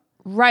job.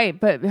 Right,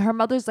 but her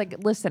mother's like,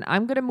 listen,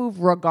 I'm gonna move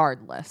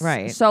regardless.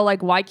 Right. So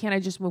like, why can't I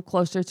just move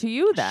closer to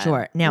you then?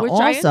 Sure. Now, which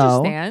I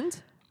also,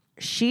 understand.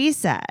 She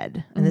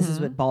said, and this is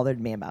what bothered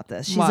me about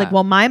this. She's What? like,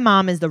 well, my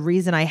mom is the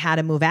reason I had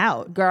to move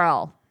out.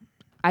 Girl,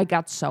 I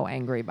got so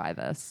angry by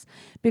this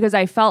because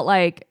I felt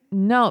like,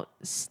 no,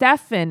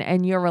 Stefan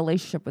and your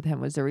relationship with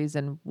him was the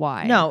reason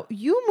why. No,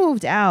 you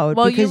moved out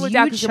well, because you moved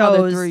out because your mother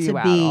chose threw you to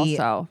out be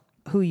also.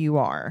 who you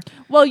are.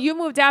 Well, you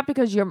moved out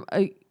because your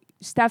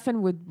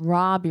Stefan would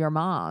rob your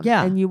mom,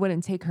 Yeah. and you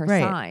wouldn't take her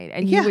Right. side,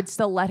 and Yeah. you would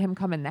still let him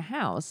come in the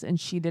house, and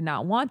she did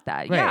not want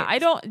that. Yeah,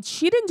 Right.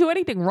 She didn't do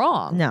anything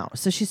wrong. No.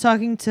 So she's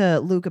talking to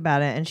Luke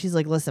about it and she's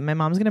like, listen, my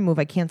mom's going to move.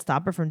 I can't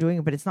stop her from doing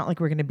it, but it's not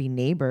like we're going to be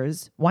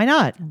neighbors. Why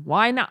not?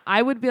 Why not?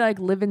 I would be like,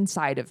 live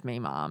inside of me,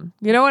 mom.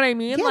 You know what I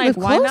mean? Yeah, like, live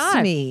why close not?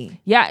 to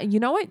me. Yeah, you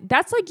know what?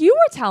 That's like you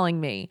were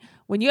telling me.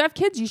 When you have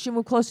kids, you should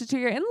move closer to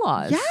your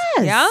in-laws. Yes.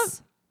 Yeah.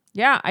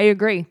 Yeah, I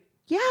agree.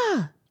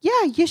 Yeah.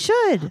 Yeah, you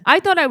should. I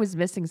thought I was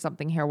missing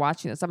something here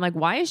watching this. I'm like,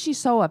 why is she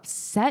so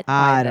upset by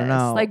I don't this?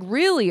 know. Like,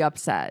 really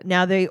upset.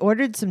 Now they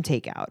ordered some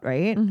takeout,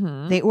 right?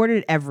 Mm-hmm. They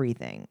ordered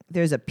everything.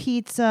 There's a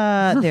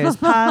pizza, there's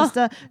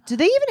pasta. Do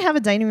they even have a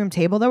dining room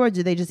table though, or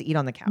do they just eat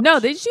on the couch? No,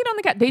 they just eat on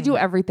the couch. They do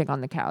everything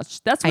on the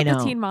couch. That's I what the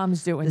know. teen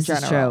moms do in This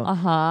is general. true.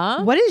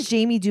 Uh-huh. What does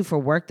Jamie do for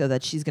work though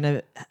that she's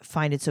gonna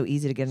find it so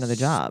easy to get another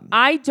job?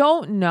 I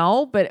don't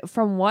know, but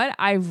from what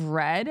I've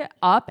read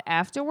up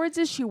afterwards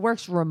is she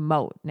works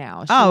remote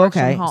now. She works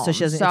from okay. home. So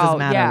she doesn't. It doesn't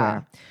matter yeah.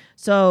 where.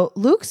 So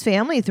Luke's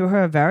family threw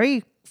her a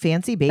very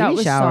fancy baby That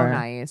was shower. so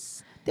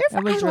nice.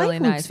 That was really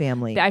like nice. Luke's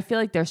family. I feel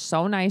like they're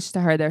so nice to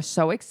her. They're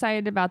so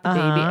excited about the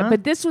baby.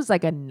 But this was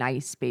like a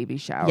nice baby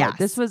shower. Yes.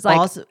 This was like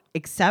also,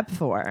 except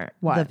for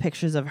What? the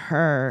pictures of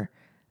her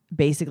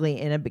basically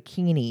in a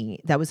bikini.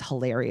 That was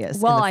hilarious.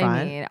 well, in the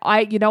I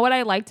front. mean, you know what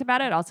I liked about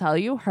it? I'll tell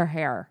you, her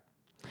hair.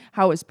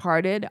 How it was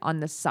parted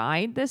on the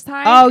side this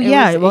time. Oh It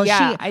yeah, was- well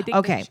yeah, she I think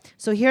okay.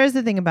 So here's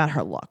the thing about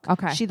her look.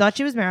 Okay. She thought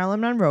she was Marilyn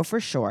Monroe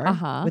for sure,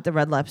 with the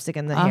red lipstick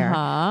and the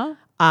hair.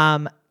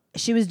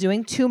 She was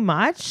doing too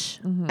much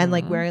and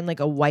like wearing like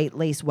a white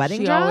lace wedding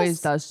She dress. always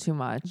does too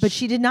much. But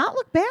she did not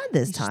look bad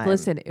this Just time.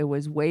 listen, it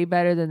was way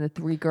better than the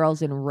three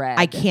girls in red.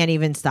 I can't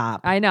even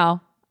stop. I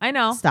know.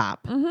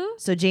 Stop.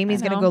 So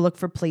Jamie's I gonna know. go look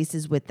for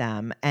places with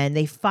them, and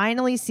they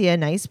finally see a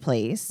nice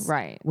place,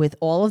 Right. with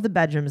all of the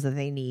bedrooms that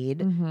they need,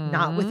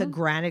 not with a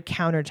granite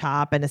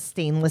countertop and a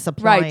stainless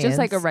appliance, Right, just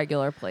like a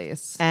regular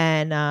place.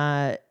 And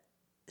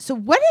So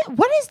what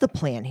is the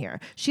plan here?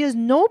 She has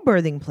no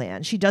birthing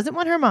plan. She doesn't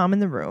want her mom in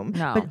the room.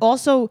 No. But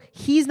also,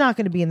 he's not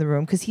going to be in the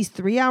room because he's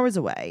 3 hours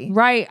away.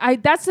 Right.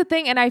 That's the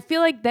thing. And I feel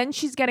like then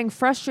she's getting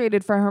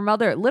frustrated for her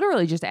mother,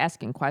 literally just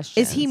asking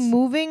questions. Is he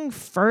moving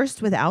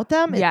first without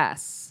them?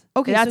 Yes.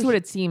 Okay, That's so what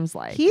it seems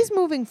like. He's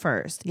moving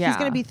first. Yeah. He's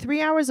going to be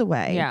 3 hours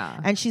away. Yeah.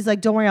 And she's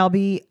like, don't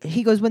worry,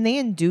 he goes, when they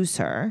induce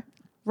her.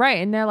 Right.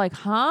 And they're like,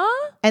 huh?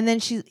 And then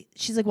she's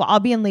like, well, I'll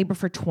be in labor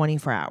for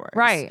 24 hours.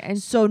 Right.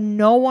 And so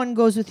no one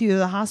goes with you to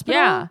the hospital?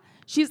 Yeah.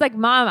 She's like,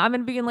 Mom, I'm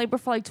going to be in labor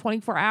for like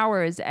 24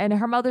 hours. And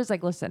her mother's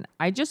like, listen,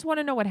 I just want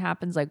to know what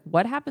happens. Like,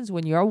 what happens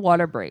when your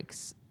water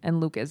breaks and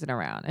Luke isn't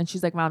around? And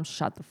she's like, Mom,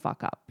 shut the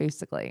fuck up,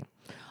 basically.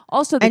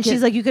 Also,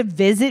 she's like, you could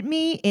visit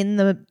me in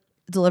the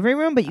delivery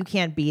room, but you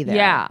can't be there.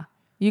 Yeah.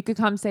 You could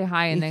come say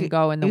hi and then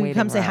go in the waiting room. You could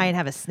come say hi and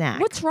have a snack.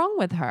 What's wrong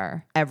with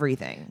her?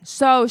 Everything.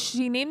 So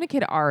she named the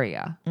kid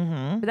Aria.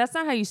 But that's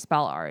not how you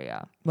spell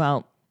Aria.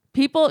 Well,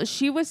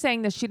 she was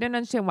saying that she didn't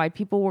understand why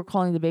people were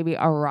calling the baby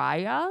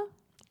Araya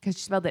because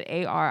she spelled it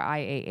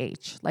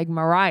Ariah, like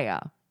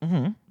Mariah.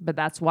 But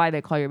that's why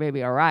they call your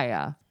baby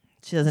Araya.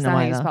 She doesn't know how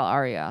why you spell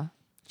Aria.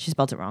 She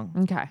spelled it wrong.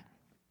 Okay. I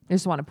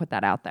just want to put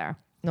that out there.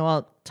 No,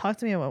 well, talk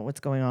to me about what's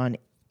going on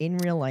in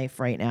real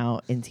life right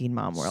now in Teen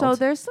Mom World. So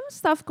there's some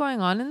stuff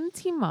going on in the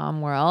Teen Mom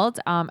world.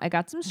 I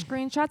got some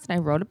screenshots and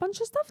I wrote a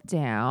bunch of stuff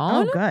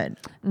down. Oh, good.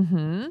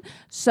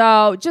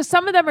 So just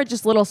some of them are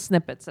just little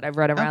snippets that I've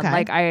read around. Okay.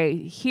 Like I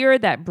hear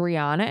that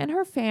Brianna and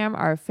her fam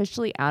are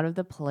officially out of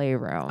the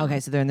playroom.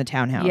 Okay, so they're in the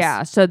townhouse.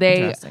 Yeah. So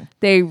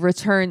they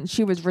returned.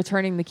 She was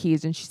returning the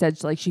keys and she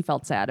said like she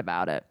felt sad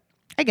about it.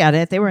 I get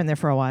it. They were in there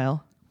for a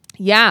while.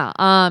 Yeah.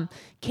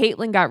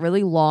 Caitlin got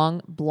really long,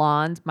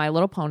 blonde My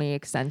Little Pony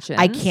extensions.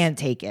 I can't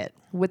take it.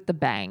 With the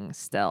bang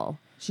still.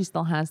 She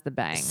still has the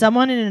bang.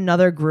 Someone in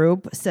another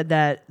group said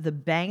that the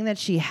bang that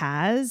she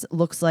has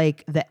looks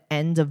like the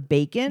end of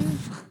bacon.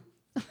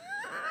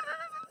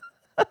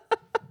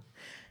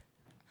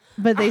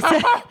 But they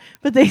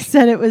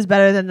said it was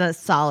better than the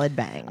solid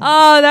bang.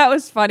 Oh, that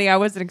was funny. I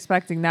wasn't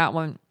expecting that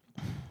one.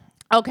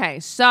 Okay,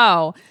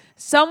 so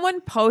someone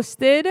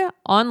posted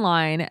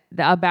online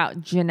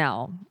about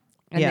Janelle.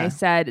 And they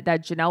said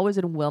that Janelle was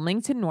in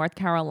Wilmington, North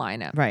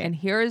Carolina. Right. And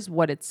here's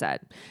what it said.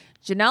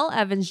 Janelle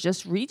Evans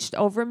just reached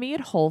over me at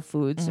Whole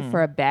Foods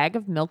for a bag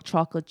of milk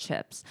chocolate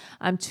chips.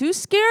 I'm too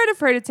scared of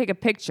her to take a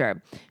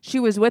picture.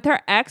 She was with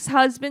her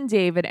ex-husband,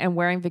 David, and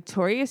wearing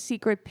Victoria's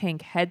Secret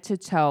pink head to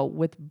toe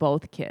with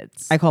both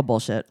kids. I call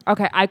bullshit.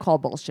 Okay, I call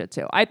bullshit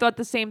too. I thought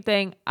the same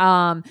thing.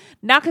 Not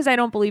because I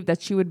don't believe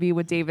that she would be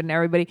with David and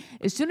everybody.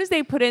 As soon as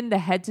they put in the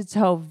head to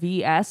toe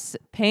VS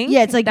pink,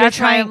 yeah, it's like you're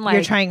trying hard.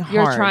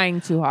 You're trying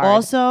too hard.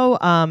 Also,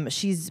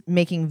 she's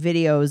making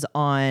videos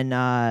on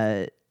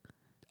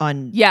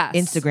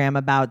Instagram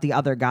about the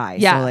other guy.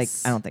 Yes. So, like,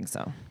 I don't think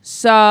so.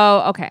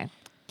 So, okay.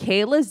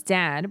 Kayla's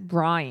dad,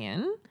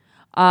 Brian,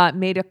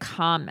 made a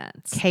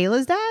comment.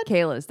 Kayla's dad?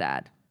 Kayla's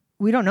dad.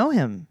 We don't know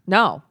him.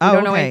 No, we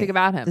don't know anything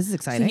about him. This is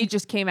exciting. So he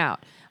just came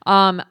out.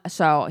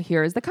 So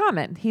here's the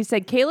comment. He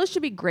said, Kayla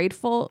should be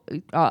grateful.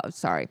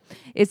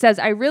 It says,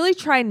 I really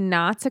try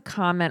not to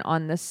comment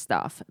on this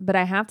stuff, but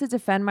I have to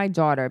defend my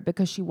daughter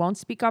because she won't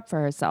speak up for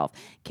herself.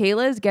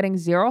 Kayla is getting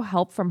zero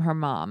help from her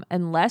mom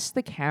unless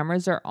the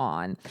cameras are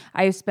on.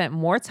 I have spent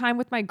more time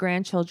with my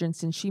grandchildren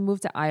since she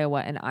moved to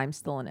Iowa and I'm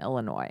still in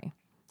Illinois.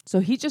 So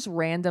he just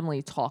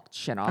randomly talked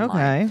shit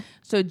online. Okay.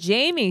 So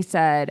Jamie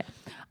said,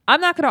 I'm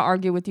not going to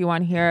argue with you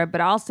on here, but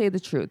I'll say the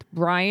truth.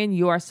 Brian,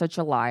 you are such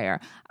a liar.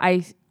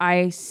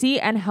 I see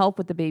and help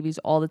with the babies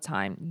all the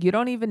time. You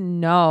don't even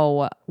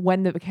know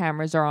when the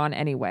cameras are on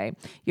anyway.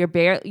 You've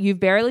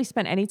barely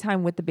spent any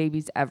time with the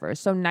babies ever.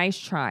 So nice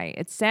try.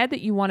 It's sad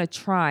that you want to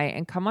try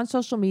and come on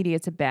social media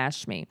to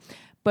bash me,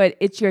 but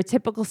it's your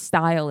typical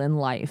style in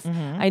life.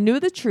 I knew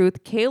the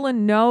truth. Kayla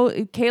knows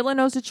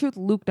the truth.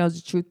 Luke knows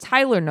the truth.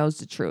 Tyler knows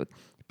the truth.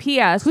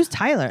 P.S. Who's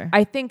Tyler?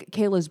 I think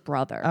Kayla's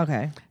brother.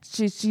 Okay.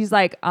 She's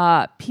like,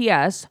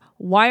 P.S.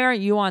 Why aren't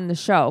you on the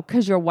show?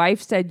 Because your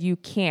wife said you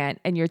can't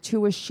and you're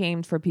too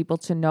ashamed for people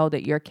to know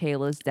that you're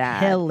Kayla's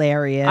dad.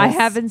 Hilarious. I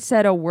haven't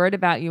said a word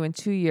about you in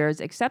 2 years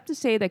except to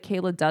say that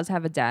Kayla does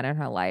have a dad in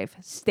her life.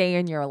 Stay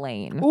in your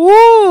lane.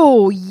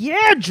 Ooh,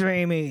 yeah,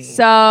 Jamie.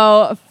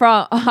 So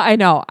I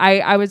know.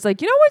 I was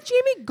like, you know what,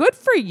 Jamie? Good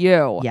for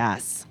you.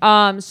 Yes.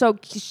 So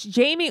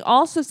Jamie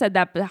also said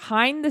that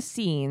behind the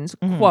scenes,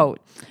 quote,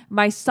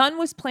 my son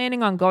was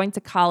planning on going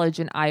to college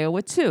in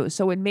Iowa too,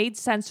 so it made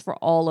sense for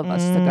all of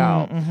us to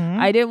go.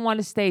 I didn't want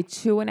to stay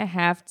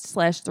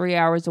 2.5/3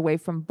 hours away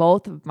from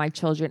both of my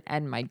children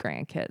and my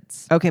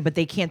grandkids. Okay, but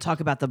they can't talk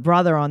about the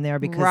brother on there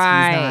because he's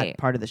not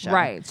part of the show.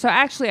 Right. So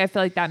actually, I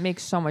feel like that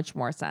makes so much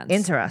more sense.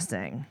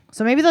 Interesting.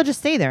 So maybe they'll just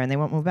stay there and they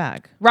won't move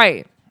back.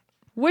 Right.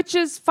 Which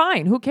is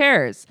fine. Who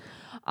cares?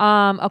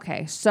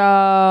 Okay,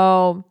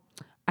 so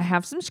I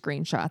have some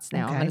screenshots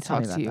now. Okay, I'm going to tell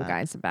talk me to you about that.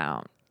 guys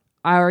about.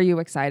 Are you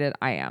excited?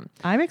 I am.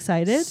 I'm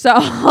excited. So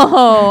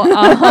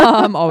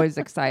I'm always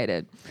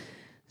excited.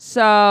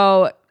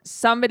 So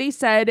somebody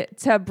said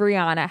to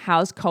Brianna,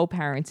 how's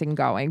co-parenting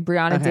going?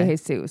 Brianna De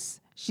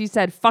Jesus. She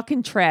said,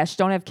 fucking trash.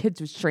 Don't have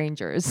kids with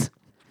strangers.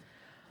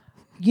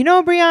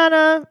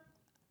 Brianna,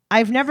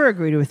 I've never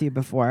agreed with you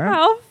before.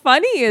 How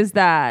funny is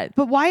that?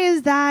 But why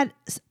is that?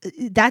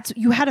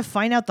 You had to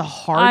find out the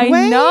hard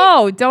way? I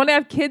know. Don't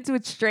have kids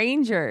with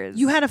strangers.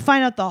 You had to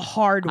find out the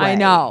hard way. I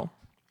know.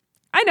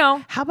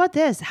 How about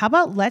this? How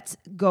about let's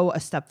go a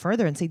step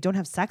further and say don't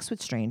have sex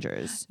with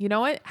strangers? You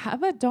know what? How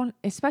about don't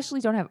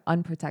have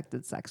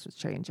unprotected sex with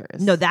strangers?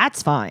 No,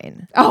 that's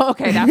fine. Oh,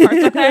 okay. That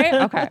part's okay?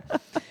 Okay.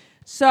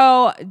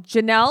 So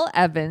Janelle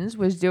Evans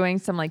was doing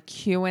some like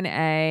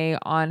Q&A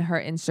on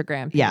her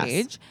Instagram page.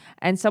 Yes.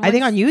 And someone I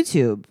think on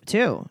YouTube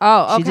too.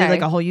 Oh, She did okay. like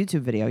a whole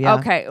YouTube video. Yeah.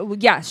 Okay. Well,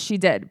 yes, she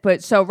did.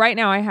 But so right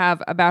now I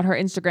have about her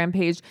Instagram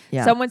page.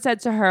 Yeah. Someone said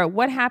to her,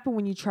 what happened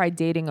when you tried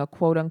dating a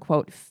quote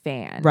unquote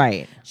fan?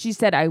 Right. She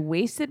said, I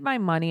wasted my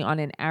money on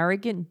an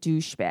arrogant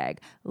douchebag.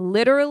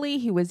 Literally,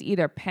 he was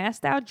either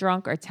passed out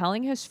drunk or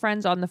telling his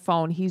friends on the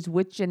phone he's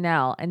with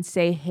Janelle and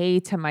say hey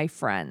to my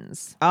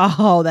friends.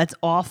 Oh, that's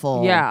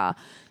awful. Yeah.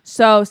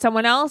 So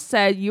someone else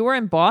said, you were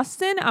in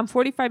Boston? I'm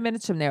 45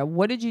 minutes from there.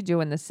 What did you do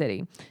in the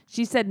city?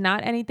 She said,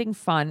 not anything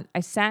fun.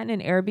 I sat in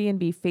an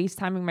Airbnb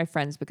FaceTiming my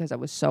friends because I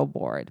was so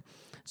bored.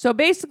 So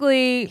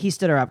basically, He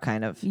stood her up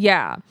kind of.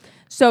 yeah.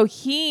 So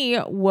he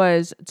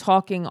was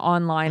talking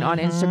online on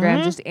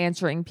Instagram, just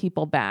answering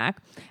people back.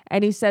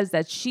 And he says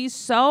that she's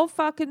so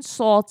fucking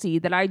salty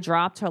that I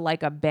dropped her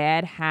like a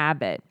bad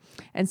habit.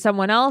 And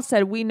someone else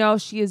said, we know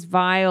she is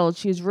vile.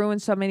 She has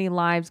ruined so many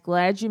lives.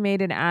 Glad you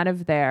made it out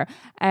of there.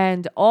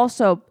 And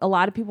also, a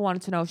lot of people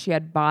wanted to know if she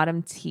had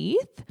bottom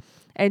teeth.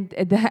 And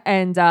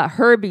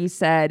Herbie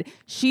said,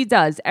 she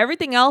does.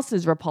 Everything else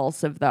is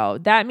repulsive, though.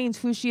 That means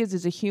who she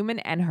is a human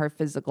and her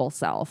physical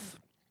self.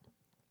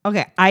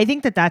 Okay. I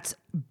think that that's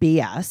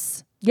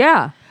BS.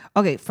 Yeah.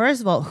 Okay. First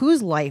of all,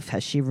 whose life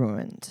has she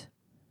ruined?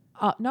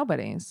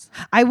 Nobody's.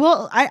 I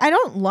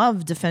don't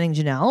love defending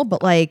Janelle,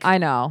 but like, I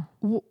know.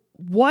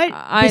 what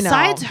I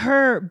besides know.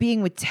 her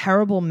being with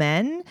terrible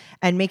men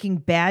and making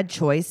bad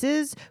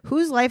choices,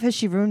 whose life has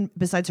she ruined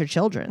besides her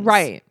children's?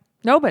 Right.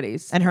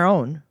 Nobody's. And her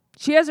own.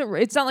 She hasn't.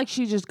 It's not like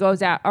she just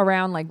goes out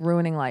around like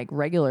ruining like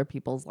regular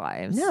people's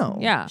lives. No.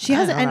 Yeah. She I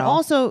hasn't. don't And know.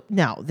 also,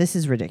 no, this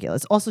is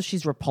ridiculous. Also,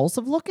 she's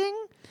repulsive looking.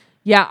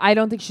 Yeah, I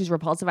don't think she's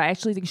repulsive. I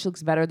actually think she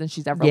looks better than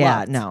she's ever Yeah,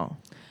 looked. no.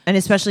 And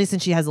especially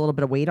since she has a little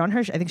bit of weight on her,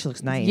 I think she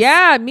looks nice.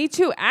 Yeah, me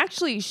too.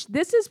 Actually,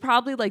 this is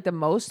probably like the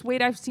most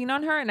weight I've seen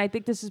on her, and I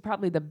think this is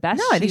probably the best.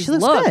 No, I think she's she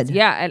looks looked. good.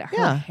 Yeah, and her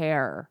Yeah.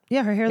 hair.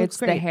 Yeah, her hair looks It's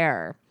great. the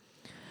hair.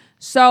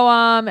 So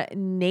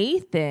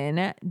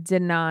Nathan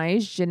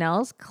denies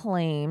Janelle's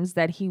claims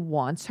that he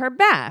wants her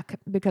back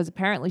because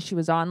apparently she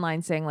was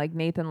online saying like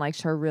Nathan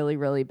likes her really,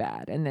 really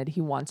bad and that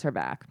he wants her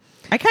back.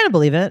 I kind of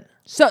believe it.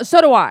 So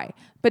do I.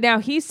 But now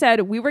he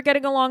said we were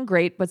getting along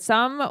great, but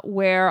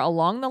somewhere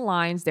along the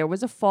lines there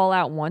was a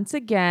fallout once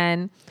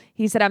again.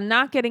 He said, I'm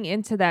not getting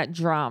into that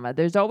drama.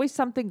 There's always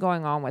something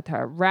going on with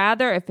her.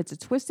 Rather, if it's a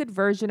twisted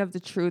version of the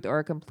truth or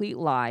a complete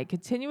lie,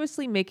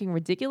 continuously making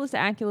ridiculous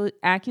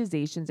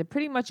accusations and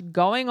pretty much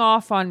going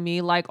off on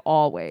me like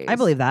always. I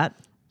believe that.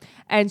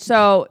 And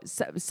so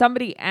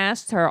somebody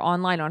asked her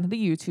online on the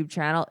YouTube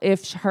channel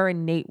if her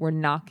and Nate were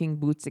knocking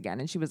boots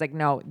again. And she was like,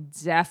 no,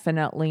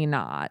 definitely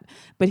not.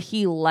 But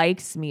he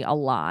likes me a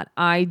lot.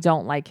 I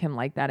don't like him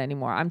like that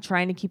anymore. I'm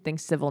trying to keep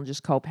things civil and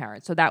just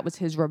co-parent. So that was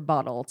his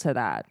rebuttal to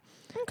that.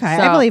 Okay,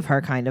 So- I believe her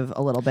kind of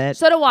a little bit.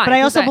 So do I. But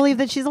I 'cause also believe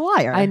that she's a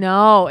liar. I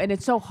know. And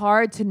it's so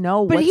hard to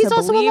know But what he's to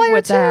also a believe liar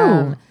with too.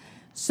 them.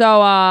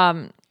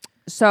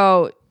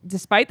 So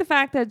despite the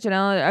fact that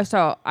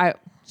Janelle,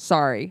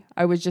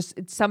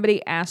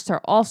 somebody asked her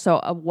also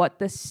of what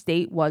the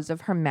state was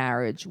of her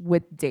marriage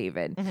with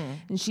David.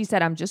 And she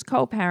said, I'm just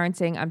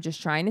co-parenting. I'm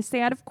just trying to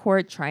stay out of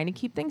court, trying to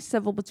keep things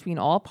civil between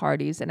all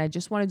parties. And I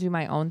just want to do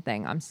my own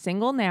thing. I'm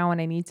single now and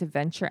I need to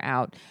venture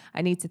out.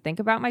 I need to think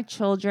about my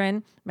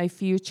children, my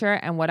future,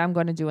 and what I'm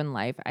going to do in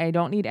life. I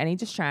don't need any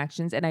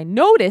distractions. And I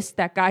noticed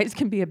that guys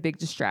can be a big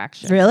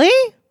distraction. Really?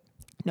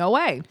 No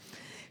way.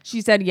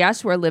 She said,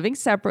 yes, we're living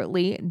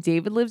separately.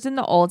 David lives in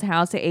the old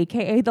house,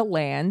 a.k.a. the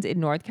land in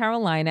North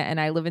Carolina, and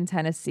I live in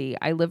Tennessee.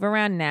 I live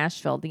around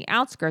Nashville, the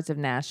outskirts of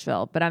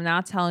Nashville, but I'm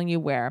not telling you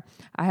where.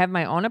 I have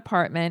my own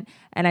apartment,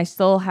 and I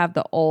still have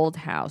the old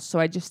house, so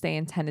I just stay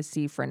in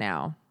Tennessee for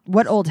now,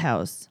 What old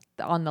house?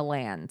 on the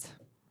land.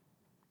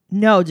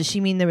 No, does she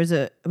mean was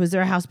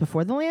there a house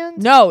before the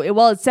land? No,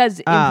 it says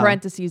in Oh.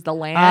 parentheses the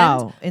land.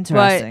 Oh,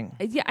 interesting.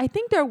 But, yeah, I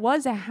think there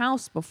was a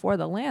house before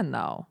the land,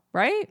 though,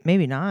 right?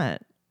 Maybe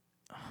not.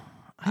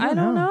 I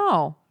don't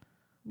know.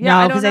 Yeah, No,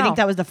 I because don't I think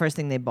know. that was the first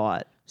thing they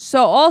bought.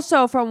 So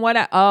also from what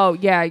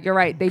yeah, you're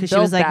right. They 'Cause built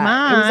she was like, that.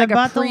 "Mom, it was I like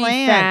bought a the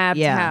land."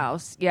 prefabbed Yeah.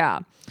 house. Yeah.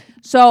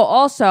 So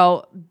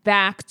also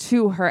back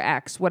to her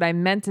ex, what I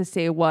meant to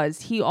say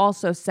was he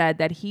also said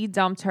that he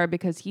dumped her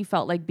because he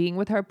felt like being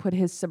with her put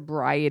his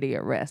sobriety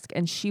at risk.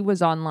 And she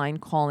was online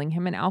calling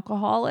him an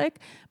alcoholic,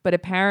 but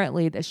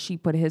apparently that she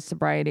put his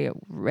sobriety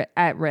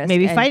at risk.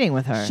 Maybe And fighting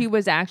with her. She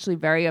was actually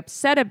very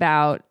upset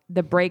about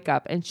the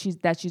breakup and she's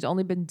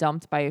only been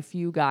dumped by a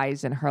few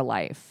guys in her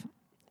life.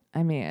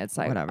 I mean, it's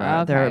like Whatever.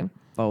 Okay. They're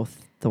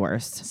both the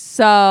worst.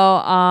 So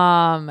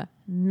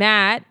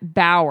Matt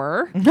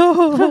Bauer,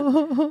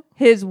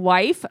 his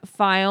wife,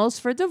 files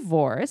for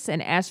divorce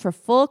and asks for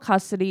full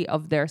custody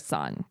of their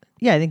son.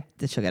 Yeah, I think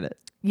that she'll get it.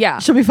 Yeah.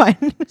 She'll be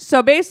fine.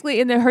 So basically,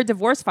 in her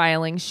divorce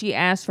filing, she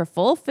asked for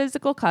full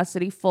physical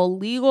custody, full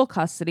legal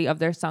custody of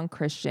their son,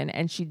 Christian,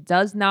 and she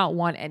does not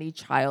want any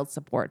child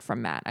support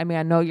from Matt. I mean,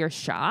 I know you're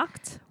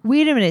shocked.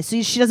 Wait a minute.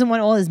 So she doesn't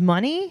want all his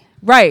money?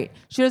 Right.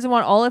 She doesn't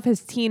want all of his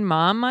teen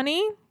mom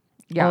money.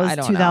 Yeah, all I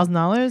his don't know.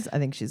 $2,000? I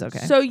think she's okay.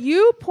 So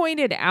you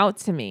pointed out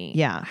to me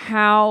Yeah.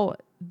 how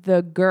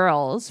the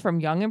girls from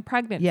Young and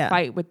Pregnant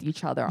fight with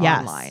each other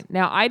online.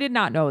 Now, I did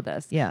not know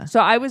this. Yeah. So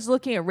I was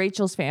looking at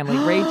Rachel's family,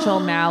 Rachel,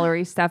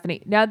 Mallory,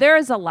 Stephanie. Now, there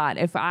is a lot.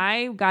 If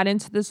I got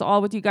into this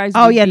all with you guys,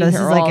 oh, we'd yeah. be No, this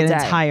here is like all an day.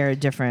 entire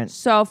different.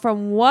 So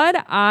from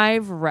what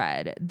I've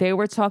read, they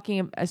were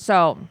talking.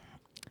 So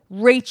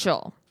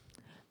Rachel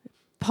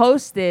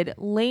posted,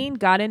 Lane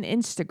got an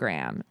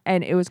Instagram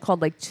and it was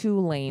called like 2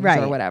 Lanes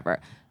or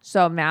whatever.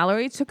 So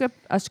Mallory took a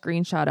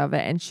screenshot of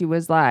it and she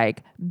was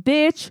like,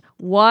 bitch,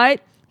 what?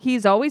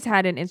 He's always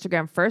had an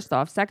Instagram, first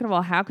off. Second of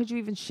all, how could you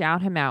even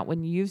shout him out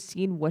when you've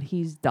seen what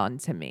he's done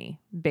to me,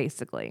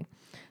 basically?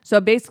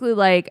 So basically,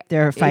 like,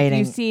 they're fighting.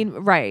 You've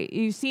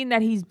seen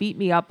that he's beat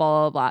me up,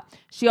 blah, blah, blah.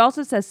 She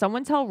also says,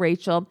 someone tell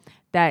Rachel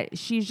that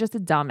she's just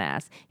a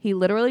dumbass. He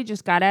literally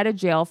just got out of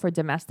jail for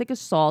domestic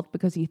assault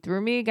because he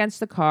threw me against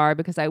the car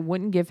because I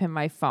wouldn't give him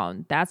my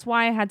phone. That's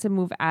why I had to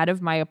move out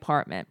of my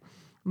apartment.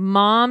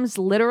 Moms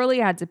literally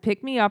had to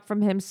pick me up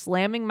from him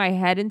slamming my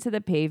head into the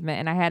pavement,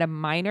 and I had a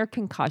minor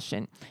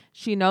concussion.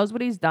 She knows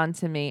what he's done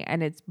to me,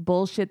 and it's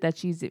bullshit that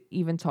she's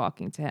even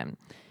talking to him.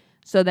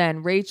 So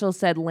then Rachel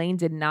said Lane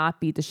did not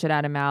beat the shit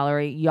out of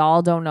Mallory.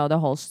 Y'all don't know the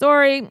whole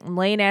story.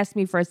 Lane asked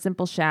me for a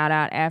simple shout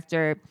out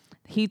after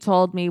he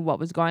told me what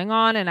was going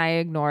on, and I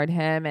ignored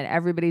him, and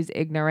everybody's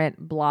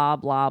ignorant, blah,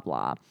 blah,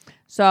 blah.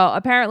 So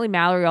apparently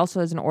Mallory also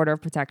has an order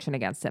of protection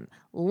against him.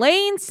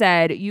 Lane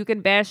said, you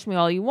can bash me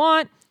all you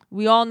want.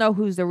 We all know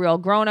who's the real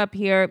grown-up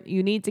here.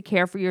 You need to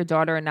care for your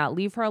daughter and not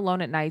leave her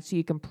alone at night so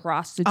you can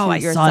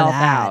prostitute yourself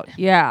out.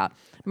 Yeah.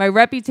 My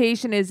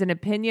reputation is an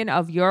opinion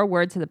of your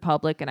word to the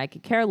public, and I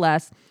could care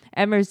less.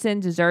 Emerson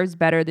deserves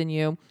better than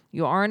you.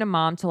 You aren't a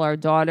mom till our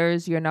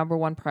daughter's your number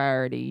one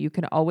priority. You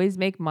can always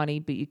make money,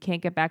 but you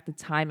can't get back the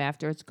time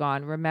after it's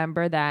gone.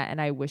 Remember that, and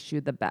I wish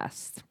you the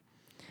best.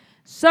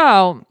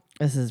 So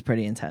this is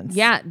pretty intense.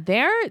 Yeah,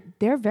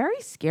 they're very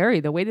scary,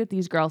 the way that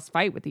these girls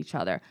fight with each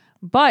other.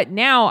 But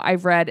now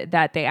I've read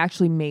that they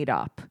actually made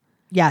up.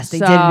 Yes, they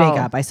did make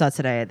up. I saw it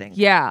today, I think.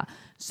 Yeah.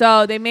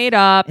 So they made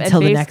up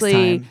Until and the basically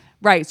next time.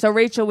 Right. So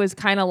Rachel was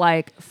kind of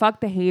like,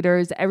 fuck the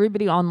haters.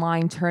 Everybody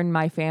online turned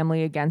my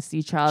family against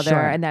each other.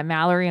 Sure. And that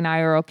Mallory and I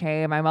are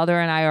okay. My mother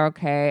and I are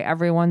okay.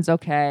 Everyone's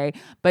okay.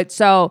 But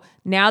so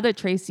now that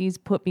Tracy's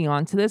put me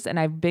onto this and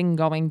I've been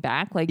going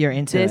back, like, you're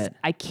into this, it.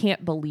 I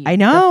can't believe I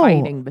know. the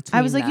fighting between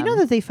I was like, them. you know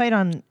that they fight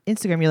on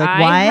Instagram. You're like, I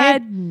why?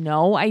 had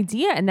no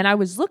idea. And then I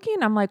was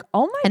looking, I'm like,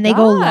 oh my God. And they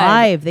go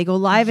live. They go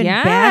live and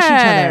bash each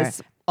Yes.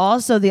 other.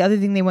 Also, the other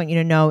thing they want you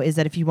to know is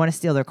that if you want to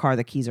steal their car,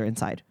 the keys are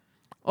inside.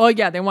 Oh,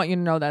 yeah. They want you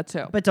to know that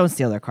too. But don't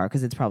steal their car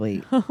because it's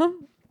probably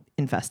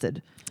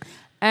infested.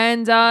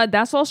 And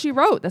that's all she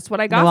wrote. That's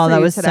what I got Well, for that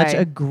you was today. such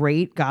a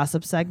great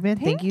gossip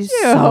segment. Thank you you.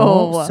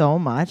 so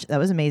much. That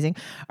was amazing.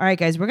 All right,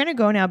 guys, we're going to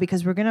go now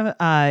because we're going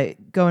to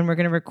go and we're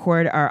going to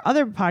record our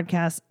other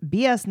podcast,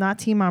 BS Not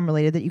Teen Mom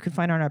Related, that you can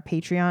find on our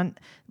Patreon,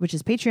 which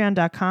is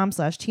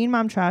patreon.com/Teen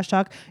Mom Trash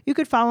Talk. You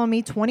could follow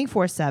me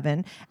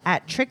 24/7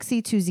 at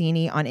Trixie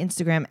Tuzini on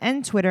Instagram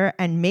and Twitter.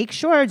 And make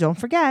sure, don't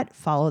forget,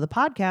 follow the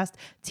podcast,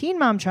 Teen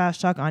Mom Trash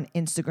Talk on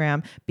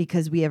Instagram,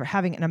 because we are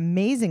having an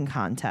amazing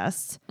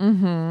contest.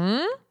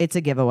 Mm-hmm. It's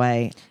a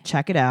giveaway.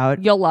 Check it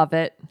out. You'll love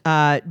it.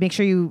 Make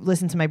sure you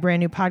listen to my brand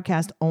new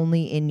podcast,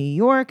 Only in New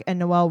York. And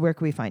Noelle, where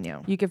can we find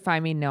you? You can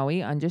find me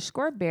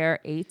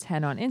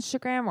Noe_bear810 on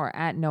Instagram or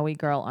at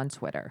NoeGirl on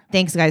Twitter.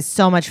 Thanks, guys,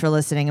 so much for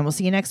listening, and we'll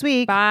see you next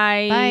week.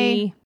 Bye.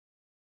 Bye.